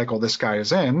what lifecycle this guy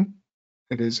is in.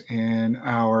 It is in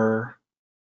our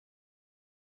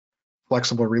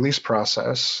flexible release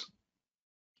process.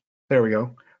 There we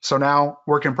go. So now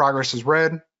work in progress is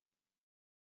red,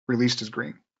 released is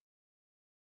green.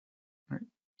 Right.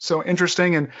 So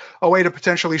interesting, and a way to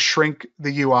potentially shrink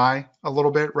the UI a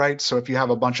little bit, right? So if you have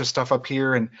a bunch of stuff up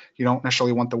here and you don't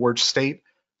necessarily want the word state,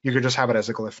 you could just have it as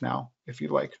a glyph now if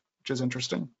you'd like, which is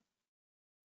interesting.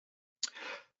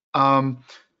 Now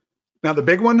the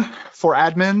big one for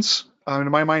admins,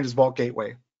 in my mind, is Vault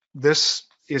Gateway. This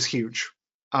is huge.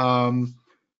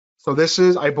 So this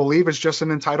is, I believe, is just an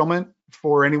entitlement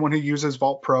for anyone who uses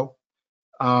Vault Pro.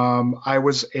 I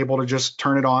was able to just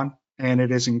turn it on, and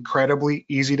it is incredibly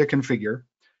easy to configure.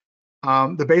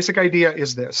 The basic idea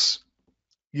is this.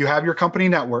 You have your company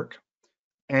network,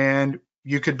 and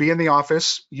you could be in the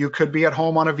office, you could be at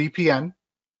home on a VPN,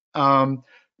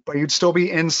 but you'd still be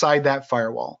inside that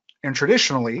firewall. And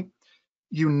traditionally,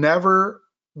 you never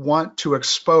want to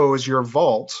expose your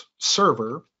Vault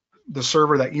server, the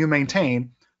server that you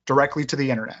maintain, directly to the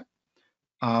internet.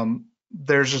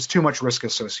 There's just too much risk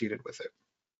associated with it.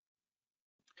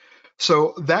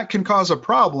 So that can cause a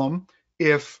problem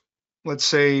if, let's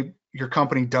say, your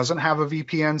company doesn't have a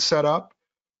VPN set up,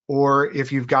 or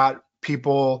if you've got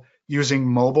people using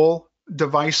mobile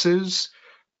devices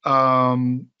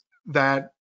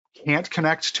that can't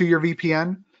connect to your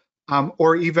VPN,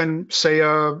 or even say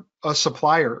a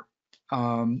supplier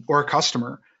or a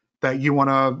customer that you want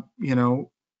to,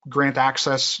 grant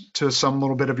access to some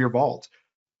little bit of your Vault.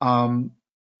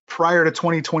 Prior to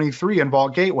 2023 in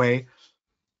Vault Gateway,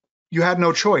 you had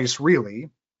no choice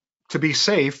really. To be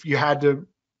safe, you had to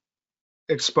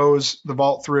expose the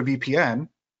Vault through a VPN,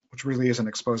 which really isn't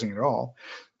exposing it at all.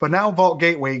 But now Vault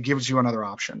Gateway gives you another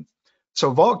option.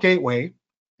 So Vault Gateway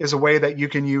is a way that you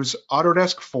can use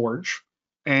Autodesk Forge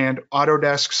and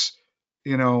Autodesk's,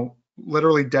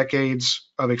 literally decades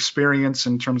of experience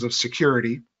in terms of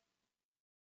security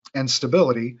and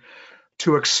stability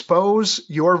to expose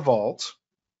your Vault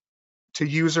to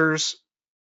users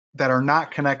that are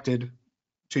not connected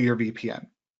to your VPN,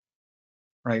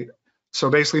 right? So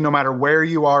basically, no matter where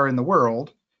you are in the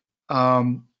world,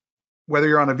 whether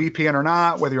you're on a VPN or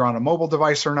not, whether you're on a mobile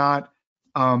device or not,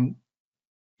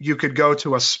 you could go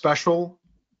to a special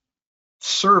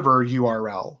server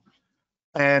URL,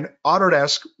 and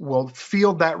Autodesk will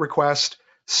field that request,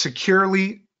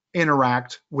 securely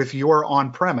interact with your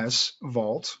on-premise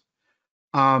Vault,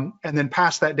 and then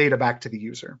pass that data back to the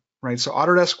user, right? So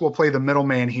Autodesk will play the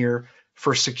middleman here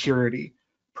for security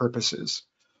purposes.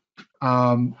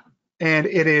 And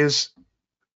it is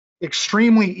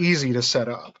extremely easy to set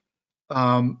up.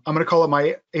 I'm going to call it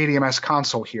my ADMS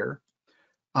console here.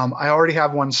 I already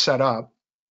have one set up,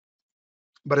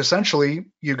 but essentially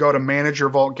you go to manage your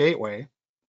Vault Gateway.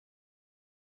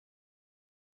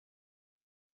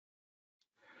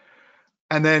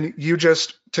 And then you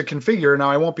just, to configure,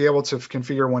 now I won't be able to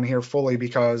configure one here fully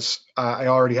because I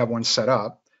already have one set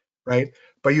up, right?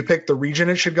 But you pick the region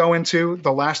it should go into.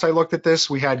 The last I looked at this,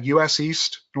 we had US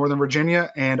East, Northern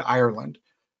Virginia, and Ireland.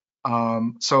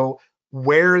 So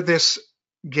where this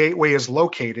gateway is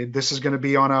located, this is going to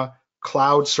be on a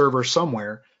cloud server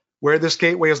somewhere. Where this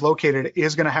gateway is located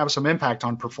is going to have some impact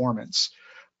on performance.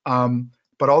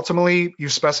 But ultimately, you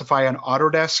specify an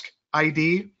Autodesk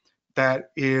ID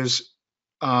that is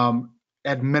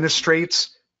administrates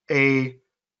an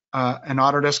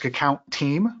Autodesk account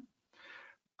team,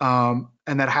 and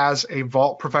that has a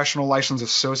Vault professional license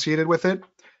associated with it.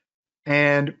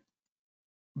 And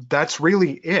that's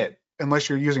really it, unless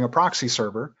you're using a proxy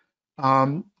server.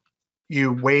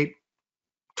 You wait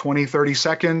 20, 30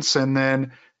 seconds, and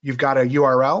then you've got a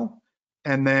URL,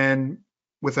 and then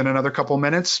within another couple of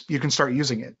minutes, you can start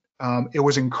using it. It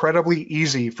was incredibly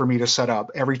easy for me to set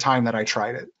up every time that I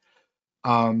tried it.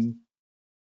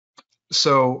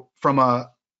 So from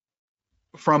a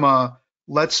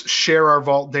let's share our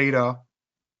Vault data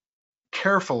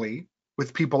carefully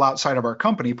with people outside of our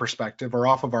company perspective or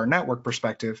off of our network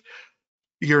perspective,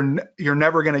 you're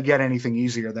never going to get anything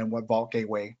easier than what Vault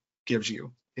Gateway gives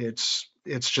you. It's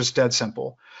just dead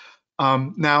simple.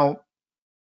 Now,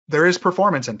 there is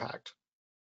performance impact,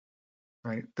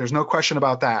 right? There's no question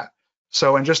about that.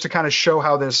 So, and just to kind of show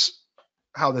how this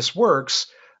works,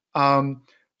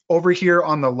 over here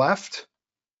on the left,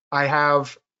 I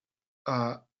have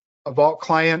a Vault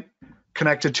client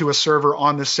connected to a server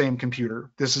on the same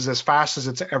computer. This is as fast as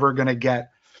it's ever going to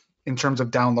get in terms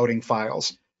of downloading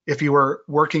files. If you were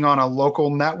working on a local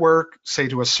network, say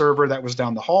to a server that was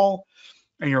down the hall,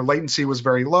 and your latency was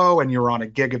very low and you're on a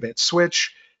gigabit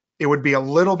switch, it would be a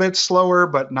little bit slower,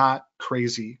 but not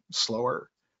crazy slower,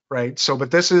 right? So, but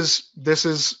this is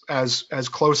as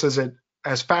close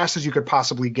as fast as you could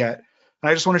possibly get.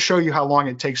 And I just want to show you how long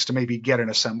it takes to maybe get an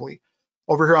assembly.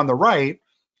 Over here on the right,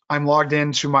 I'm logged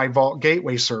into my Vault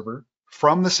Gateway server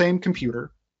from the same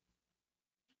computer,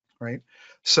 right?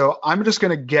 So I'm just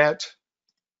going to get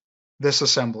this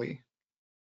assembly,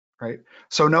 right?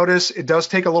 So notice it does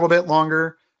take a little bit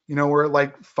longer. You know, we're at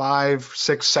like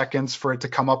 5-6 seconds for it to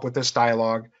come up with this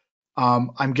dialog.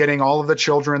 I'm getting all of the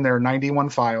children. There are 91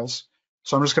 files.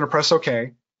 So I'm just going to press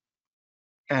OK.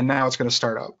 And now it's going to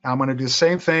start up. Now I'm going to do the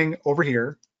same thing over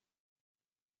here.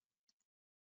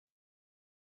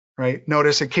 Right?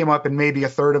 Notice it came up in maybe a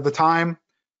third of the time.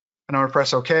 And I'm going to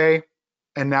press OK.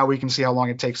 And now we can see how long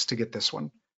it takes to get this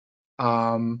one.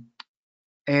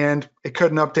 And it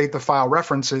couldn't update the file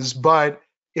references, but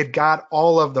it got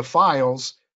all of the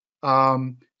files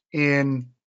in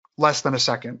less than a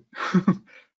second,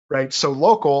 right? So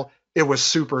local, it was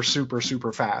super, super,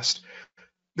 super fast.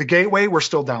 The gateway, we're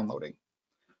still downloading,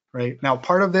 right? Now,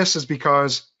 part of this is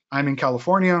because I'm in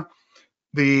California.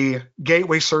 The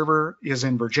gateway server is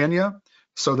in Virginia,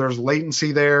 so there's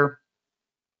latency there.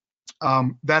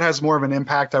 That has more of an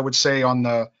impact, I would say, on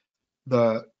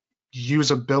the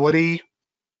usability.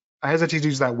 I hesitate to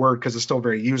use that word because it's still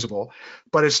very usable,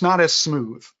 but it's not as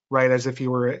smooth, right? As if you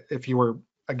were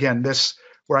again, this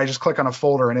where I just click on a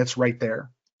folder and it's right there,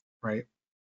 right?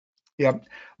 Yep.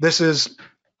 This is,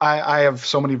 I have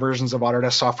so many versions of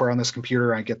Autodesk software on this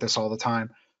computer. I get this all the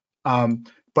time.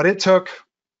 But it took,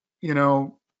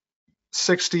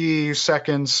 60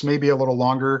 seconds, maybe a little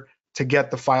longer to get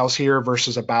the files here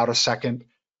versus about a second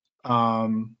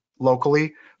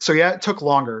locally. So yeah, it took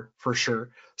longer for sure.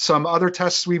 Some other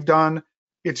tests we've done,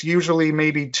 it's usually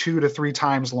maybe 2 to 3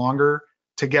 times longer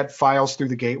to get files through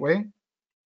the gateway.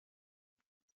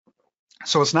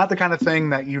 So it's not the kind of thing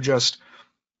that you just,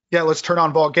 yeah, let's turn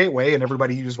on Vault Gateway and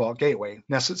everybody use Vault Gateway.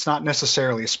 It's not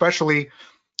necessarily, especially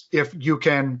if you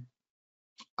can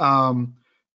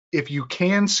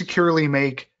securely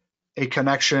make a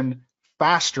connection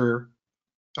faster,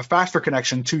 a faster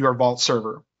connection to your Vault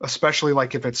server, especially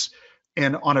like if it's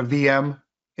on a VM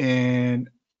in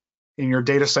your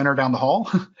data center down the hall,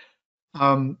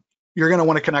 you're going to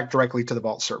want to connect directly to the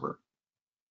Vault server.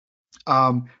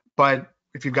 But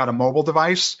if you've got a mobile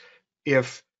device,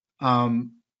 if your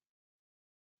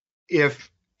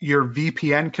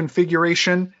VPN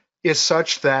configuration is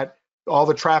such that all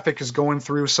the traffic is going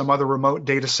through some other remote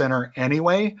data center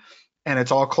anyway, and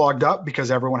it's all clogged up because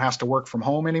everyone has to work from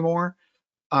home anymore,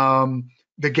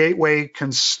 the gateway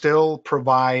can still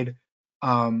provide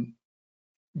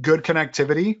good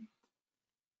connectivity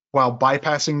while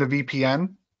bypassing the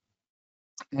VPN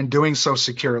and doing so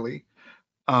securely.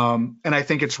 And I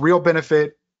think its real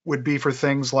benefit would be for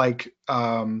things like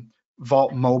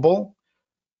Vault Mobile,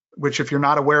 which, if you're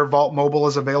not aware, Vault Mobile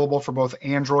is available for both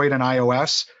Android and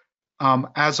iOS.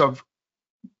 As of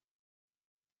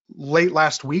late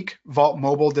last week, Vault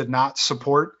Mobile did not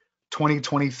support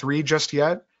 2023 just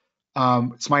yet.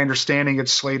 It's my understanding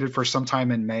it's slated for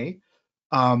sometime in May.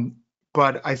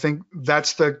 But I think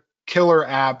that's the killer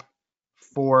app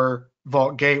for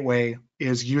Vault Gateway,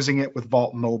 is using it with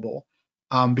Vault Mobile,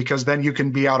 because then you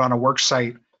can be out on a work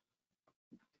site.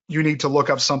 You need to look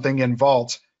up something in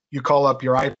Vault. You call up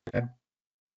your iPad,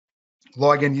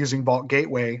 log in using Vault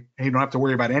Gateway, and you don't have to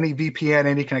worry about any VPN,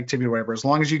 any connectivity, whatever. As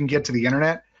long as you can get to the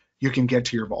internet, you can get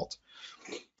to your Vault.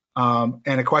 And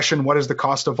a question, what is the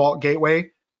cost of Vault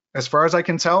Gateway? As far as I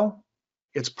can tell,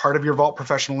 it's part of your Vault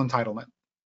Professional entitlement.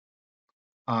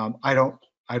 I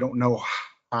don't know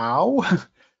how,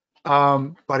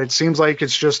 but it seems like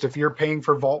it's just, if you're paying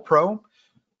for Vault Pro,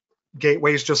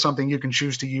 Gateway is just something you can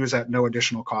choose to use at no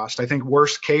additional cost. I think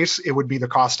worst case, it would be the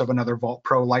cost of another Vault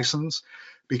Pro license,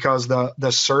 because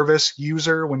the service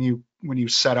user, when you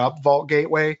set up Vault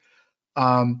Gateway,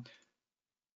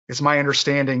 it's my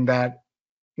understanding that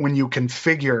when you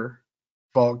configure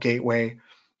Vault Gateway,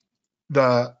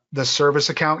 the service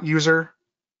account user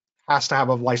has to have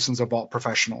a license of Vault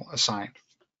Professional assigned,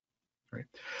 right?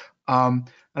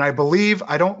 And I believe,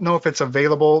 I don't know if it's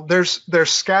available. There's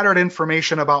scattered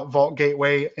information about Vault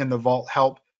Gateway in the Vault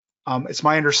help. It's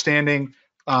my understanding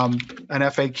an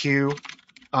FAQ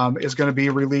is going to be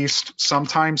released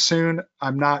sometime soon.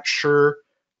 I'm not sure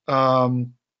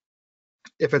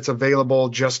if it's available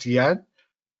just yet,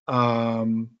 but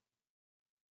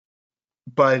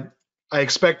I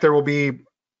expect there will be,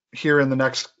 here in the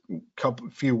next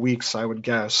few weeks, I would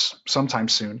guess, sometime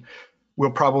soon,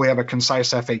 we'll probably have a concise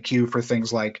FAQ for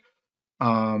things like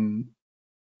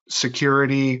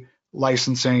security,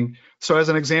 licensing. So as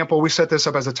an example, we set this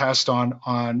up as a test on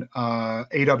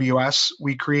AWS.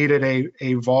 We created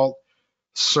a Vault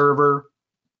server.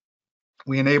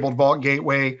 We enabled Vault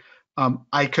Gateway.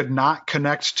 I could not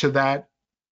connect to that.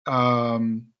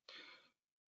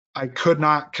 I could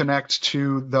not connect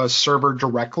to the server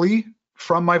directly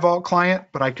from my Vault client,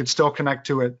 but I could still connect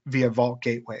to it via Vault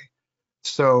Gateway.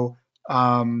 So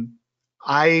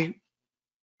I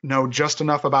know just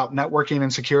enough about networking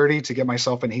and security to get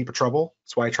myself in a heap of trouble.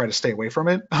 That's why I try to stay away from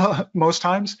it most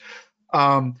times.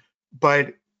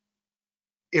 But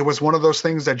it was one of those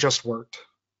things that just worked.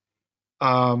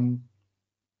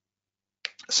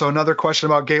 So another question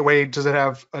about Gateway, does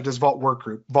Vault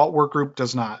Workgroup? Vault Workgroup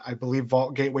does not. I believe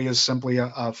Vault Gateway is simply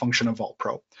a function of Vault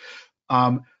Pro.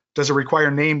 Does it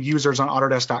require named users on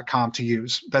Autodesk.com to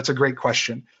use? That's a great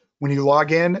question. When you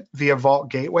log in via Vault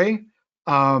Gateway,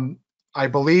 I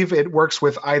believe it works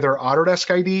with either Autodesk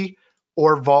ID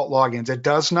or Vault logins. It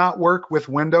does not work with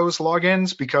Windows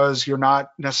logins because you're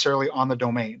not necessarily on the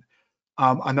domain.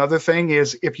 Another thing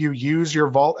is if you use your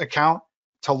Vault account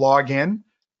to log in,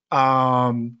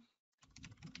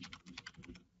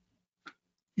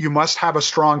 you must have a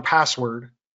strong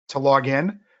password to log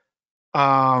in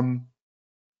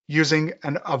using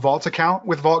a Vault account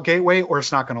with Vault Gateway, or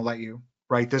it's not going to let you,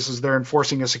 right? They're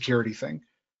enforcing a security thing,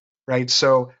 right?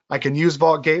 So I can use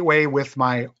Vault Gateway with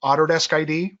my Autodesk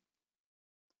ID,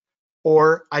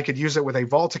 or I could use it with a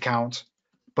Vault account,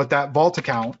 but that Vault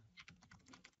account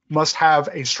must have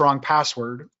a strong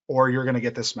password, or you're going to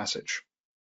get this message.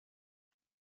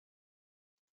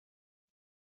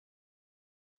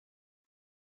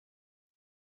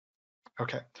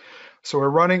 Okay, so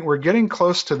we're getting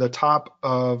close to the top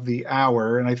of the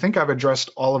hour, and I think I've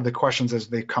addressed all of the questions as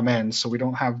they come in, so we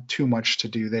don't have too much to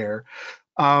do there.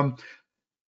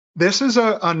 This is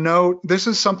a note, this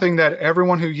is something that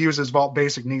everyone who uses Vault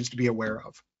Basic needs to be aware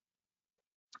of,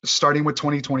 starting with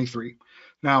 2023.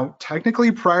 Now,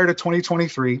 technically prior to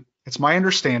 2023, it's my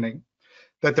understanding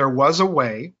that there was a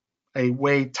way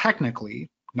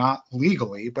technically, not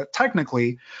legally, but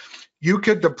technically, you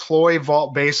could deploy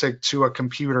Vault Basic to a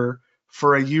computer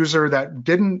for a user that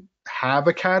didn't have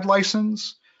a CAD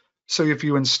license. So if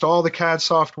you install the CAD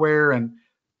software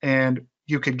and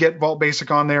you could get Vault Basic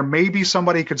on there, maybe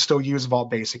somebody could still use Vault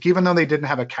Basic, even though they didn't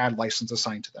have a CAD license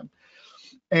assigned to them.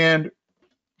 And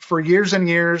for years and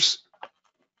years,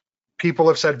 people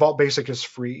have said Vault Basic is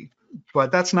free,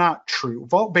 but that's not true.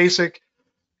 Vault Basic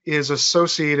is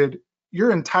associated,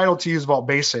 you're entitled to use Vault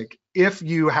Basic if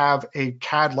you have a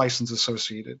CAD license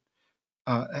associated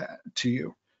to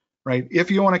you, right?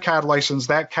 If you own a CAD license,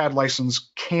 that CAD license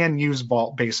can use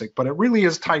Vault Basic, but it really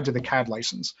is tied to the CAD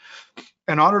license.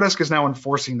 And Autodesk is now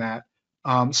enforcing that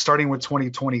starting with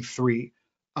 2023.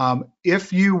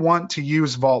 If you want to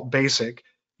use Vault Basic,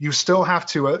 you still have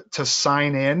to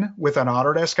sign in with an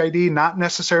Autodesk ID, not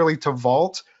necessarily to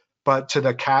Vault, but to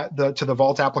the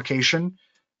Vault application.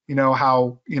 You know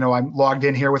how I'm logged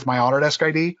in here with my Autodesk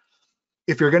ID.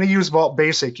 If you're going to use Vault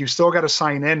Basic, you still got to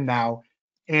sign in now,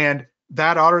 and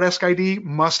that Autodesk ID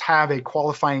must have a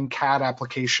qualifying CAD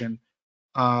application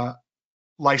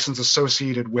license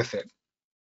associated with it,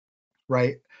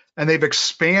 right? And they've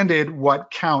expanded what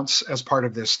counts as part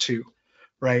of this too,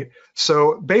 right?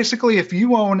 So basically, if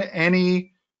you own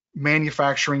any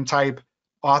manufacturing type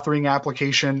authoring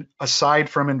application aside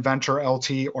from Inventor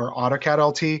LT or AutoCAD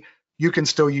LT, you can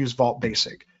still use Vault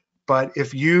Basic. But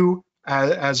if you,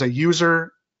 as a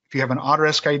user, if you have an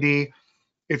Autodesk ID,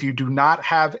 if you do not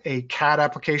have a CAD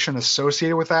application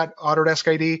associated with that Autodesk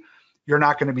ID, you're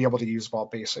not going to be able to use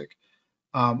Vault Basic.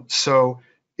 So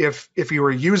if you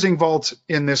were using Vault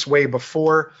in this way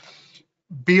before,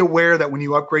 be aware that when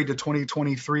you upgrade to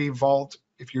 2023 Vault,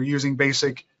 if you're using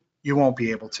Basic, you won't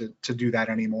be able to do that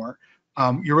anymore.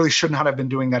 You really should not have been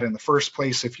doing that in the first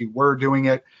place if you were doing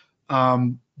it.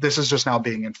 This is just now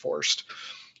being enforced.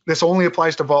 This only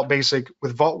applies to Vault Basic.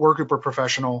 With Vault Workgroup or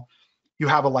Professional, you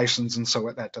have a license, and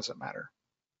so that doesn't matter.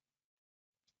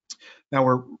 Now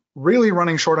we're really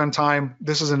running short on time.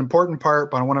 This is an important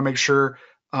part, but I want to make sure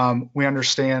we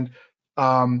understand.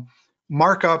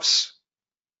 Markups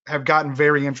have gotten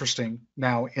very interesting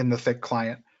now in the thick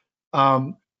client.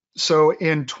 So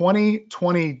in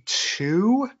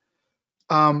 2022,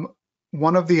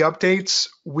 one of the updates,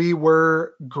 we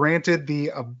were granted the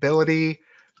ability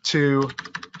to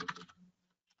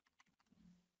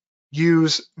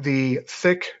use the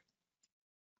thick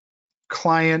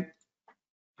client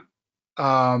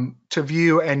to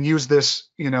view and use this,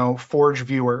 Forge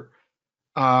viewer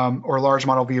or large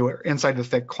model viewer inside the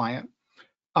thick client.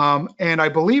 And I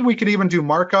believe we could even do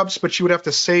markups, but you would have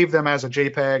to save them as a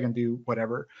JPEG and do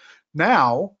whatever.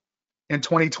 Now, in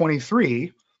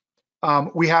 2023,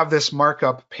 we have this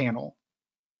markup panel.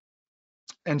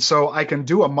 And so I can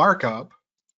do a markup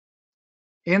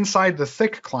inside the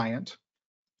thick client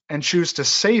and choose to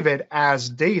save it as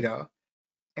data.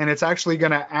 And it's actually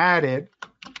going to add it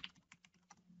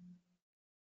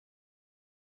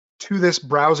to this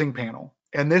browsing panel.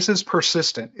 And this is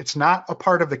persistent. It's not a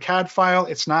part of the CAD file.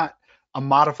 It's not a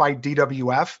modified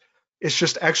DWF. It's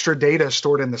just extra data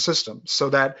stored in the system so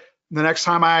that the next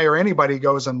time I or anybody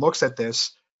goes and looks at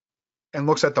this and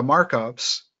looks at the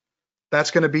markups,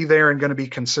 that's going to be there and going to be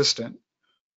consistent.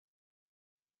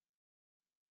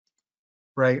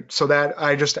 Right? So that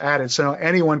I just added. So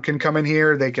anyone can come in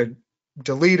here, they could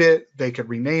delete it, they could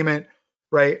rename it,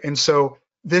 right? And so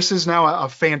this is now a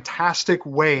fantastic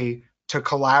way to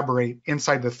collaborate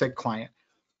inside the thick client.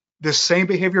 This same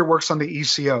behavior works on the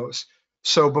ECOs.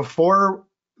 So before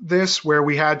this, where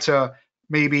we had to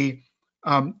maybe,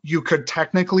 you could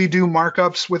technically do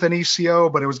markups with an ECO,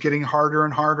 but it was getting harder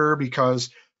and harder because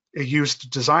it used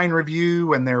design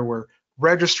review and there were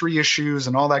registry issues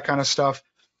and all that kind of stuff.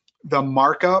 The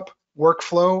markup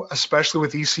workflow, especially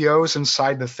with ECOs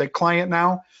inside the thick client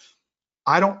now,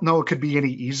 I don't know it could be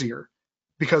any easier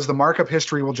because the markup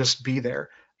history will just be there.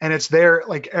 And it's there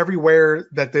like everywhere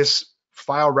that this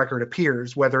file record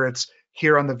appears, whether it's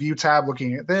here on the view tab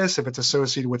looking at this, if it's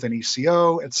associated with an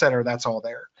ECO, et cetera, that's all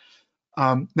there.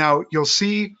 Now you'll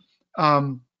see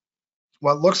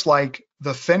what looks like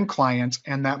the thin client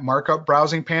and that markup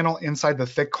browsing panel inside the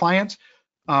thick client.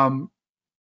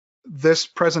 This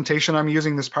presentation I'm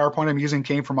using, this PowerPoint I'm using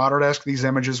came from Autodesk. These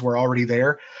images were already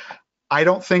there. I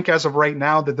don't think as of right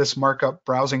now that this markup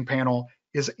browsing panel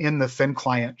is in the thin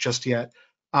client just yet.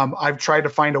 I've tried to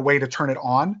find a way to turn it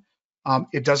on.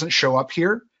 It doesn't show up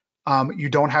here. You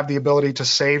don't have the ability to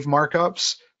save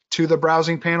markups to the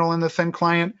browsing panel in the thin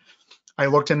client. I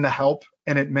looked in the help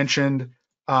and it mentioned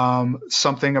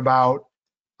something about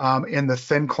in the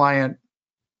thin client,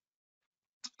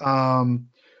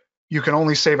 you can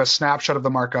only save a snapshot of the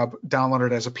markup, download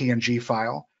it as a PNG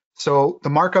file. So the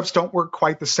markups don't work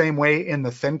quite the same way in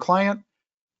the thin client,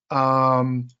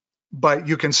 but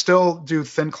you can still do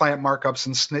thin client markups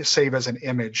and save as an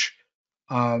image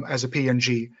as a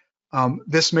PNG.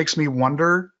 This makes me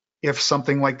wonder if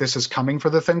something like this is coming for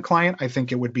the thin client. I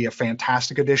think it would be a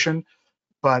fantastic addition,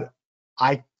 but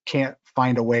I can't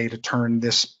find a way to turn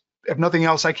this, if nothing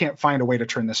else, I can't find a way to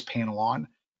turn this panel on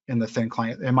in the thin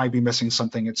client. It might be missing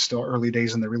something. It's still early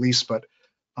days in the release, but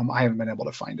I haven't been able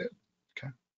to find it. Okay.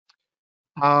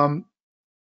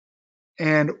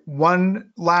 And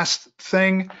one last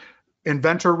thing,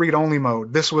 Inventor read-only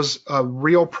mode. This was a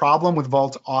real problem with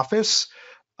Vault Office.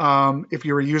 If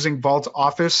you were using Vault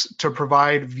Office to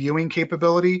provide viewing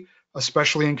capability,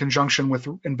 especially in conjunction with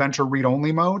Inventor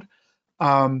read-only mode,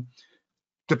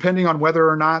 depending on whether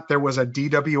or not there was a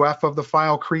DWF of the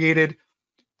file created,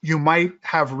 you might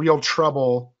have real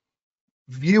trouble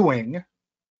viewing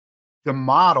the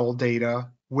model data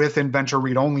with Inventor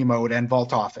read-only mode and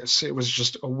Vault Office. It was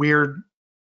just a weird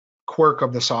quirk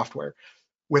of the software.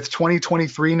 With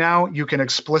 2023 now, you can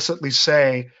explicitly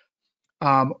say,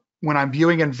 when I'm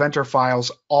viewing Inventor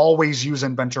files, always use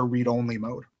Inventor read-only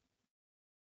mode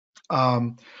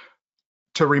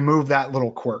to remove that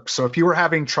little quirk. So if you were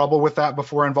having trouble with that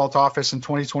before in Vault Office in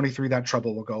 2023, that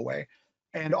trouble will go away.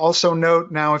 And also note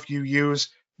now, if you use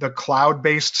the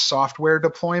cloud-based software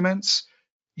deployments,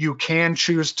 you can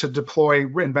choose to deploy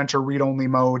Inventor read-only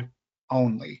mode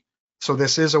only. So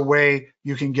this is a way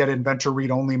you can get Inventor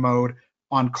read-only mode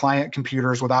on client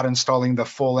computers without installing the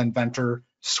full Inventor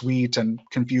suite and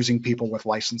confusing people with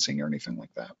licensing or anything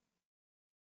like that.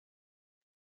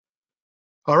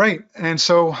 All right, and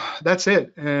so that's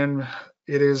it. And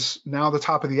it is now the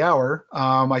top of the hour.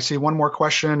 I see one more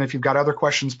question. If you've got other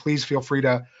questions, please feel free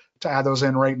to add those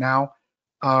in right now.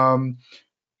 I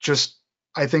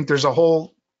think there's a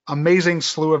whole amazing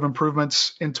slew of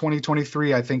improvements in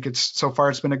 2023. I think so far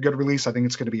it's been a good release. I think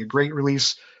it's going to be a great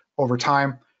release over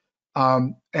time.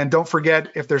 And don't forget,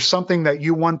 if there's something that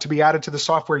you want to be added to the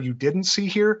software you didn't see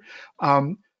here,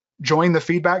 join the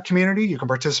feedback community. You can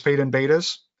participate in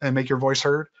betas and make your voice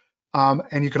heard.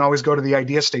 And you can always go to the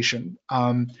idea station.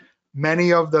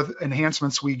 Many of the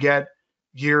enhancements we get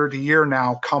year to year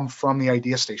now come from the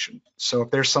idea station. So if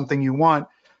there's something you want,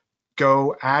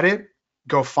 go add it,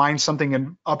 go find something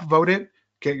and upvote it,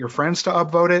 get your friends to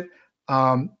upvote it,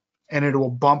 and it will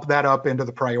bump that up into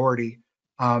the priority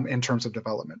in terms of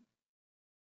development.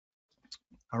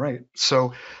 All right,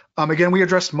 so again, we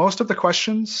addressed most of the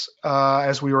questions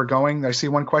as we were going. I see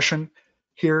one question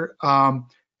here.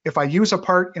 If I use a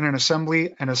part in an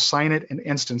assembly and assign it an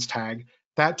instance tag,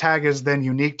 that tag is then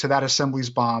unique to that assembly's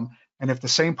BOM and if the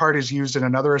same part is used in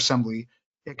another assembly,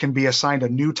 it can be assigned a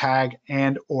new tag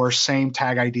and or same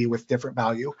tag ID with different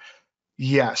value.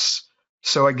 Yes.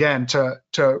 So again, to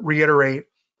reiterate,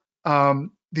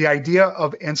 the idea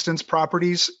of instance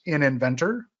properties in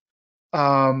Inventor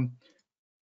are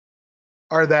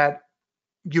that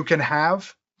you can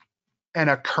have an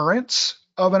occurrence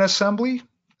of an assembly.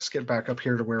 Let's get back up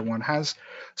here to where one has.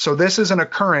 So this is an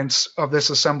occurrence of this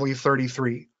assembly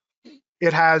 33.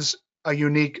 It has a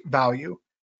unique value.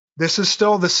 This is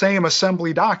still the same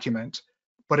assembly document,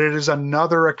 but it is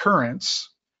another occurrence.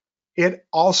 It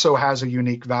also has a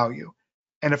unique value.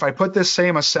 And if I put this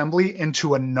same assembly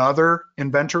into another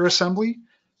Inventor assembly,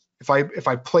 if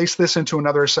I place this into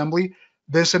another assembly,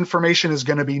 this information is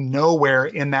going to be nowhere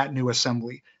in that new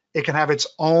assembly. It can have its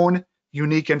own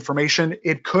unique information.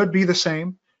 It could be the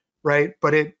same, right?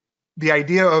 But the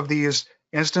idea of these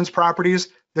instance properties,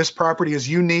 this property is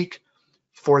unique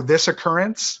for this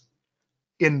occurrence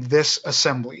in this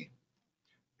assembly.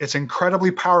 It's incredibly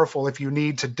powerful if you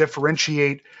need to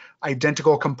differentiate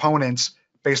identical components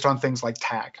based on things like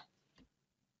tag.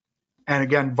 And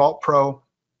again, Vault Pro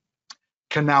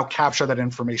can now capture that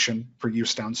information for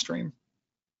use downstream.